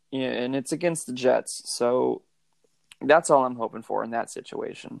 and it's against the Jets. So that's all I'm hoping for in that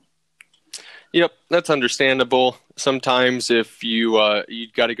situation. Yep, that's understandable. Sometimes if you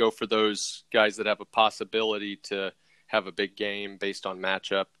got to go for those guys that have a possibility to have a big game based on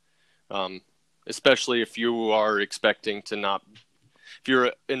matchup, especially if you are expecting to not – if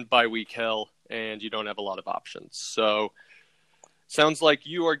you're in bye week hell and you don't have a lot of options. So sounds like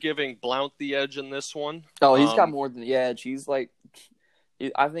you are giving Blount the edge in this one. Oh, he's got more than the edge.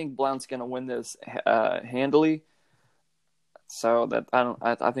 I think Blount's going to win this handily. So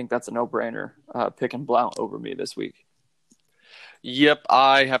I think that's a no-brainer, picking Blount over me this week. Yep,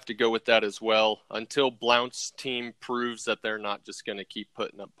 I have to go with that as well. Until Blount's team proves that they're not just going to keep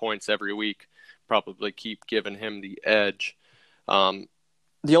putting up points every week, probably keep giving him the edge.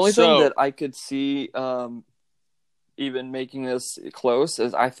 The only thing that I could see even making this close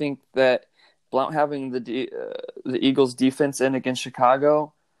is I think that Blount having the Eagles defense in against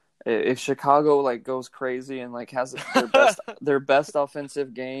Chicago, if Chicago goes crazy and has their best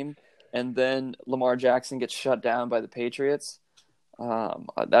offensive game, and then Lamar Jackson gets shut down by the Patriots,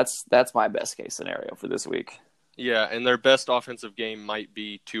 that's my best case scenario for this week. Yeah, and their best offensive game might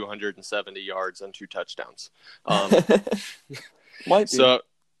be 270 yards and 2 touchdowns. Might be.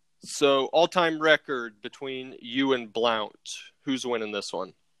 So all-time record between you and Blount. Who's winning this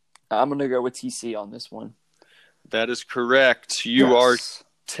one? I'm going to go with TC on this one. That is correct. You are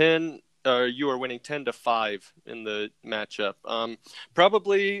winning 10-5 in the matchup.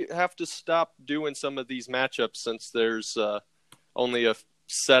 Probably have to stop doing some of these matchups since there's only a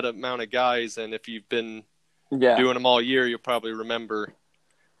set amount of guys, and if you've been doing them all year, you'll probably remember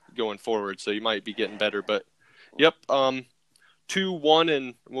going forward. So you might be getting better. But yep, 2-1,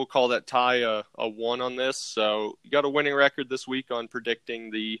 and we'll call that tie a 1 on this. So you got a winning record this week on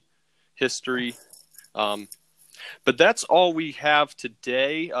predicting the history. But that's all we have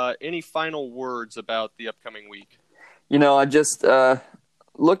today. Any final words about the upcoming week? I just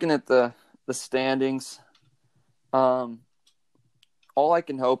looking at the standings. All I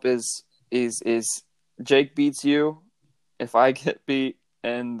can hope is Jake beats you, if I get beat,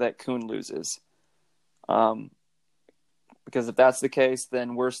 and that Kuhn loses. Because if that's the case,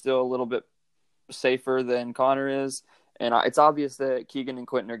 then we're still a little bit safer than Connor is. And it's obvious that Keegan and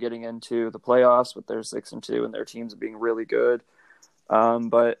Quentin are getting into the playoffs with their 6-2 and their teams being really good.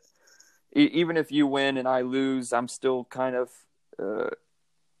 But even if you win and I lose, I'm still kind of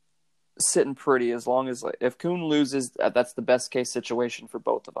sitting pretty, as long as if Kuhn loses, that's the best case situation for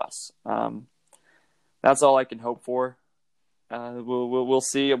both of us. That's all I can hope for. We'll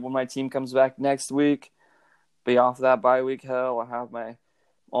see when my team comes back next week. Be off that bye week hell. I'll have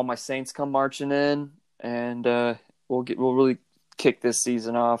all my Saints come marching in, and we'll really kick this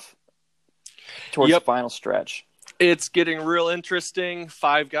season off towards the final stretch. It's getting real interesting.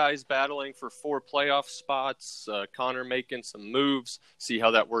 5 guys battling for 4 playoff spots. Connor making some moves. See how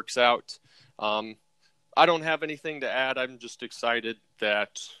that works out. I don't have anything to add. I'm just excited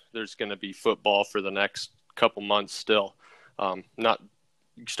that there's going to be football for the next couple months still. Not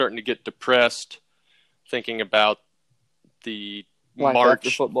starting to get depressed thinking about the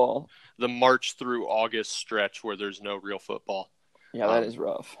March through August stretch where there's no real football. Yeah, that is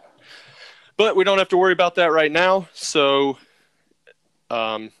rough. But we don't have to worry about that right now. So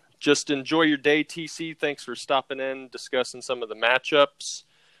just enjoy your day, TC. Thanks for stopping in, discussing some of the matchups.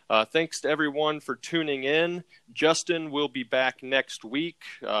 Thanks to everyone for tuning in. Justin will be back next week,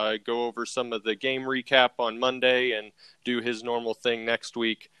 go over some of the game recap on Monday and do his normal thing next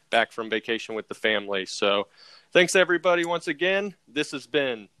week, back from vacation with the family. So thanks, everybody, once again. This has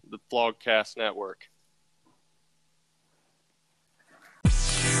been the Flogcast Network.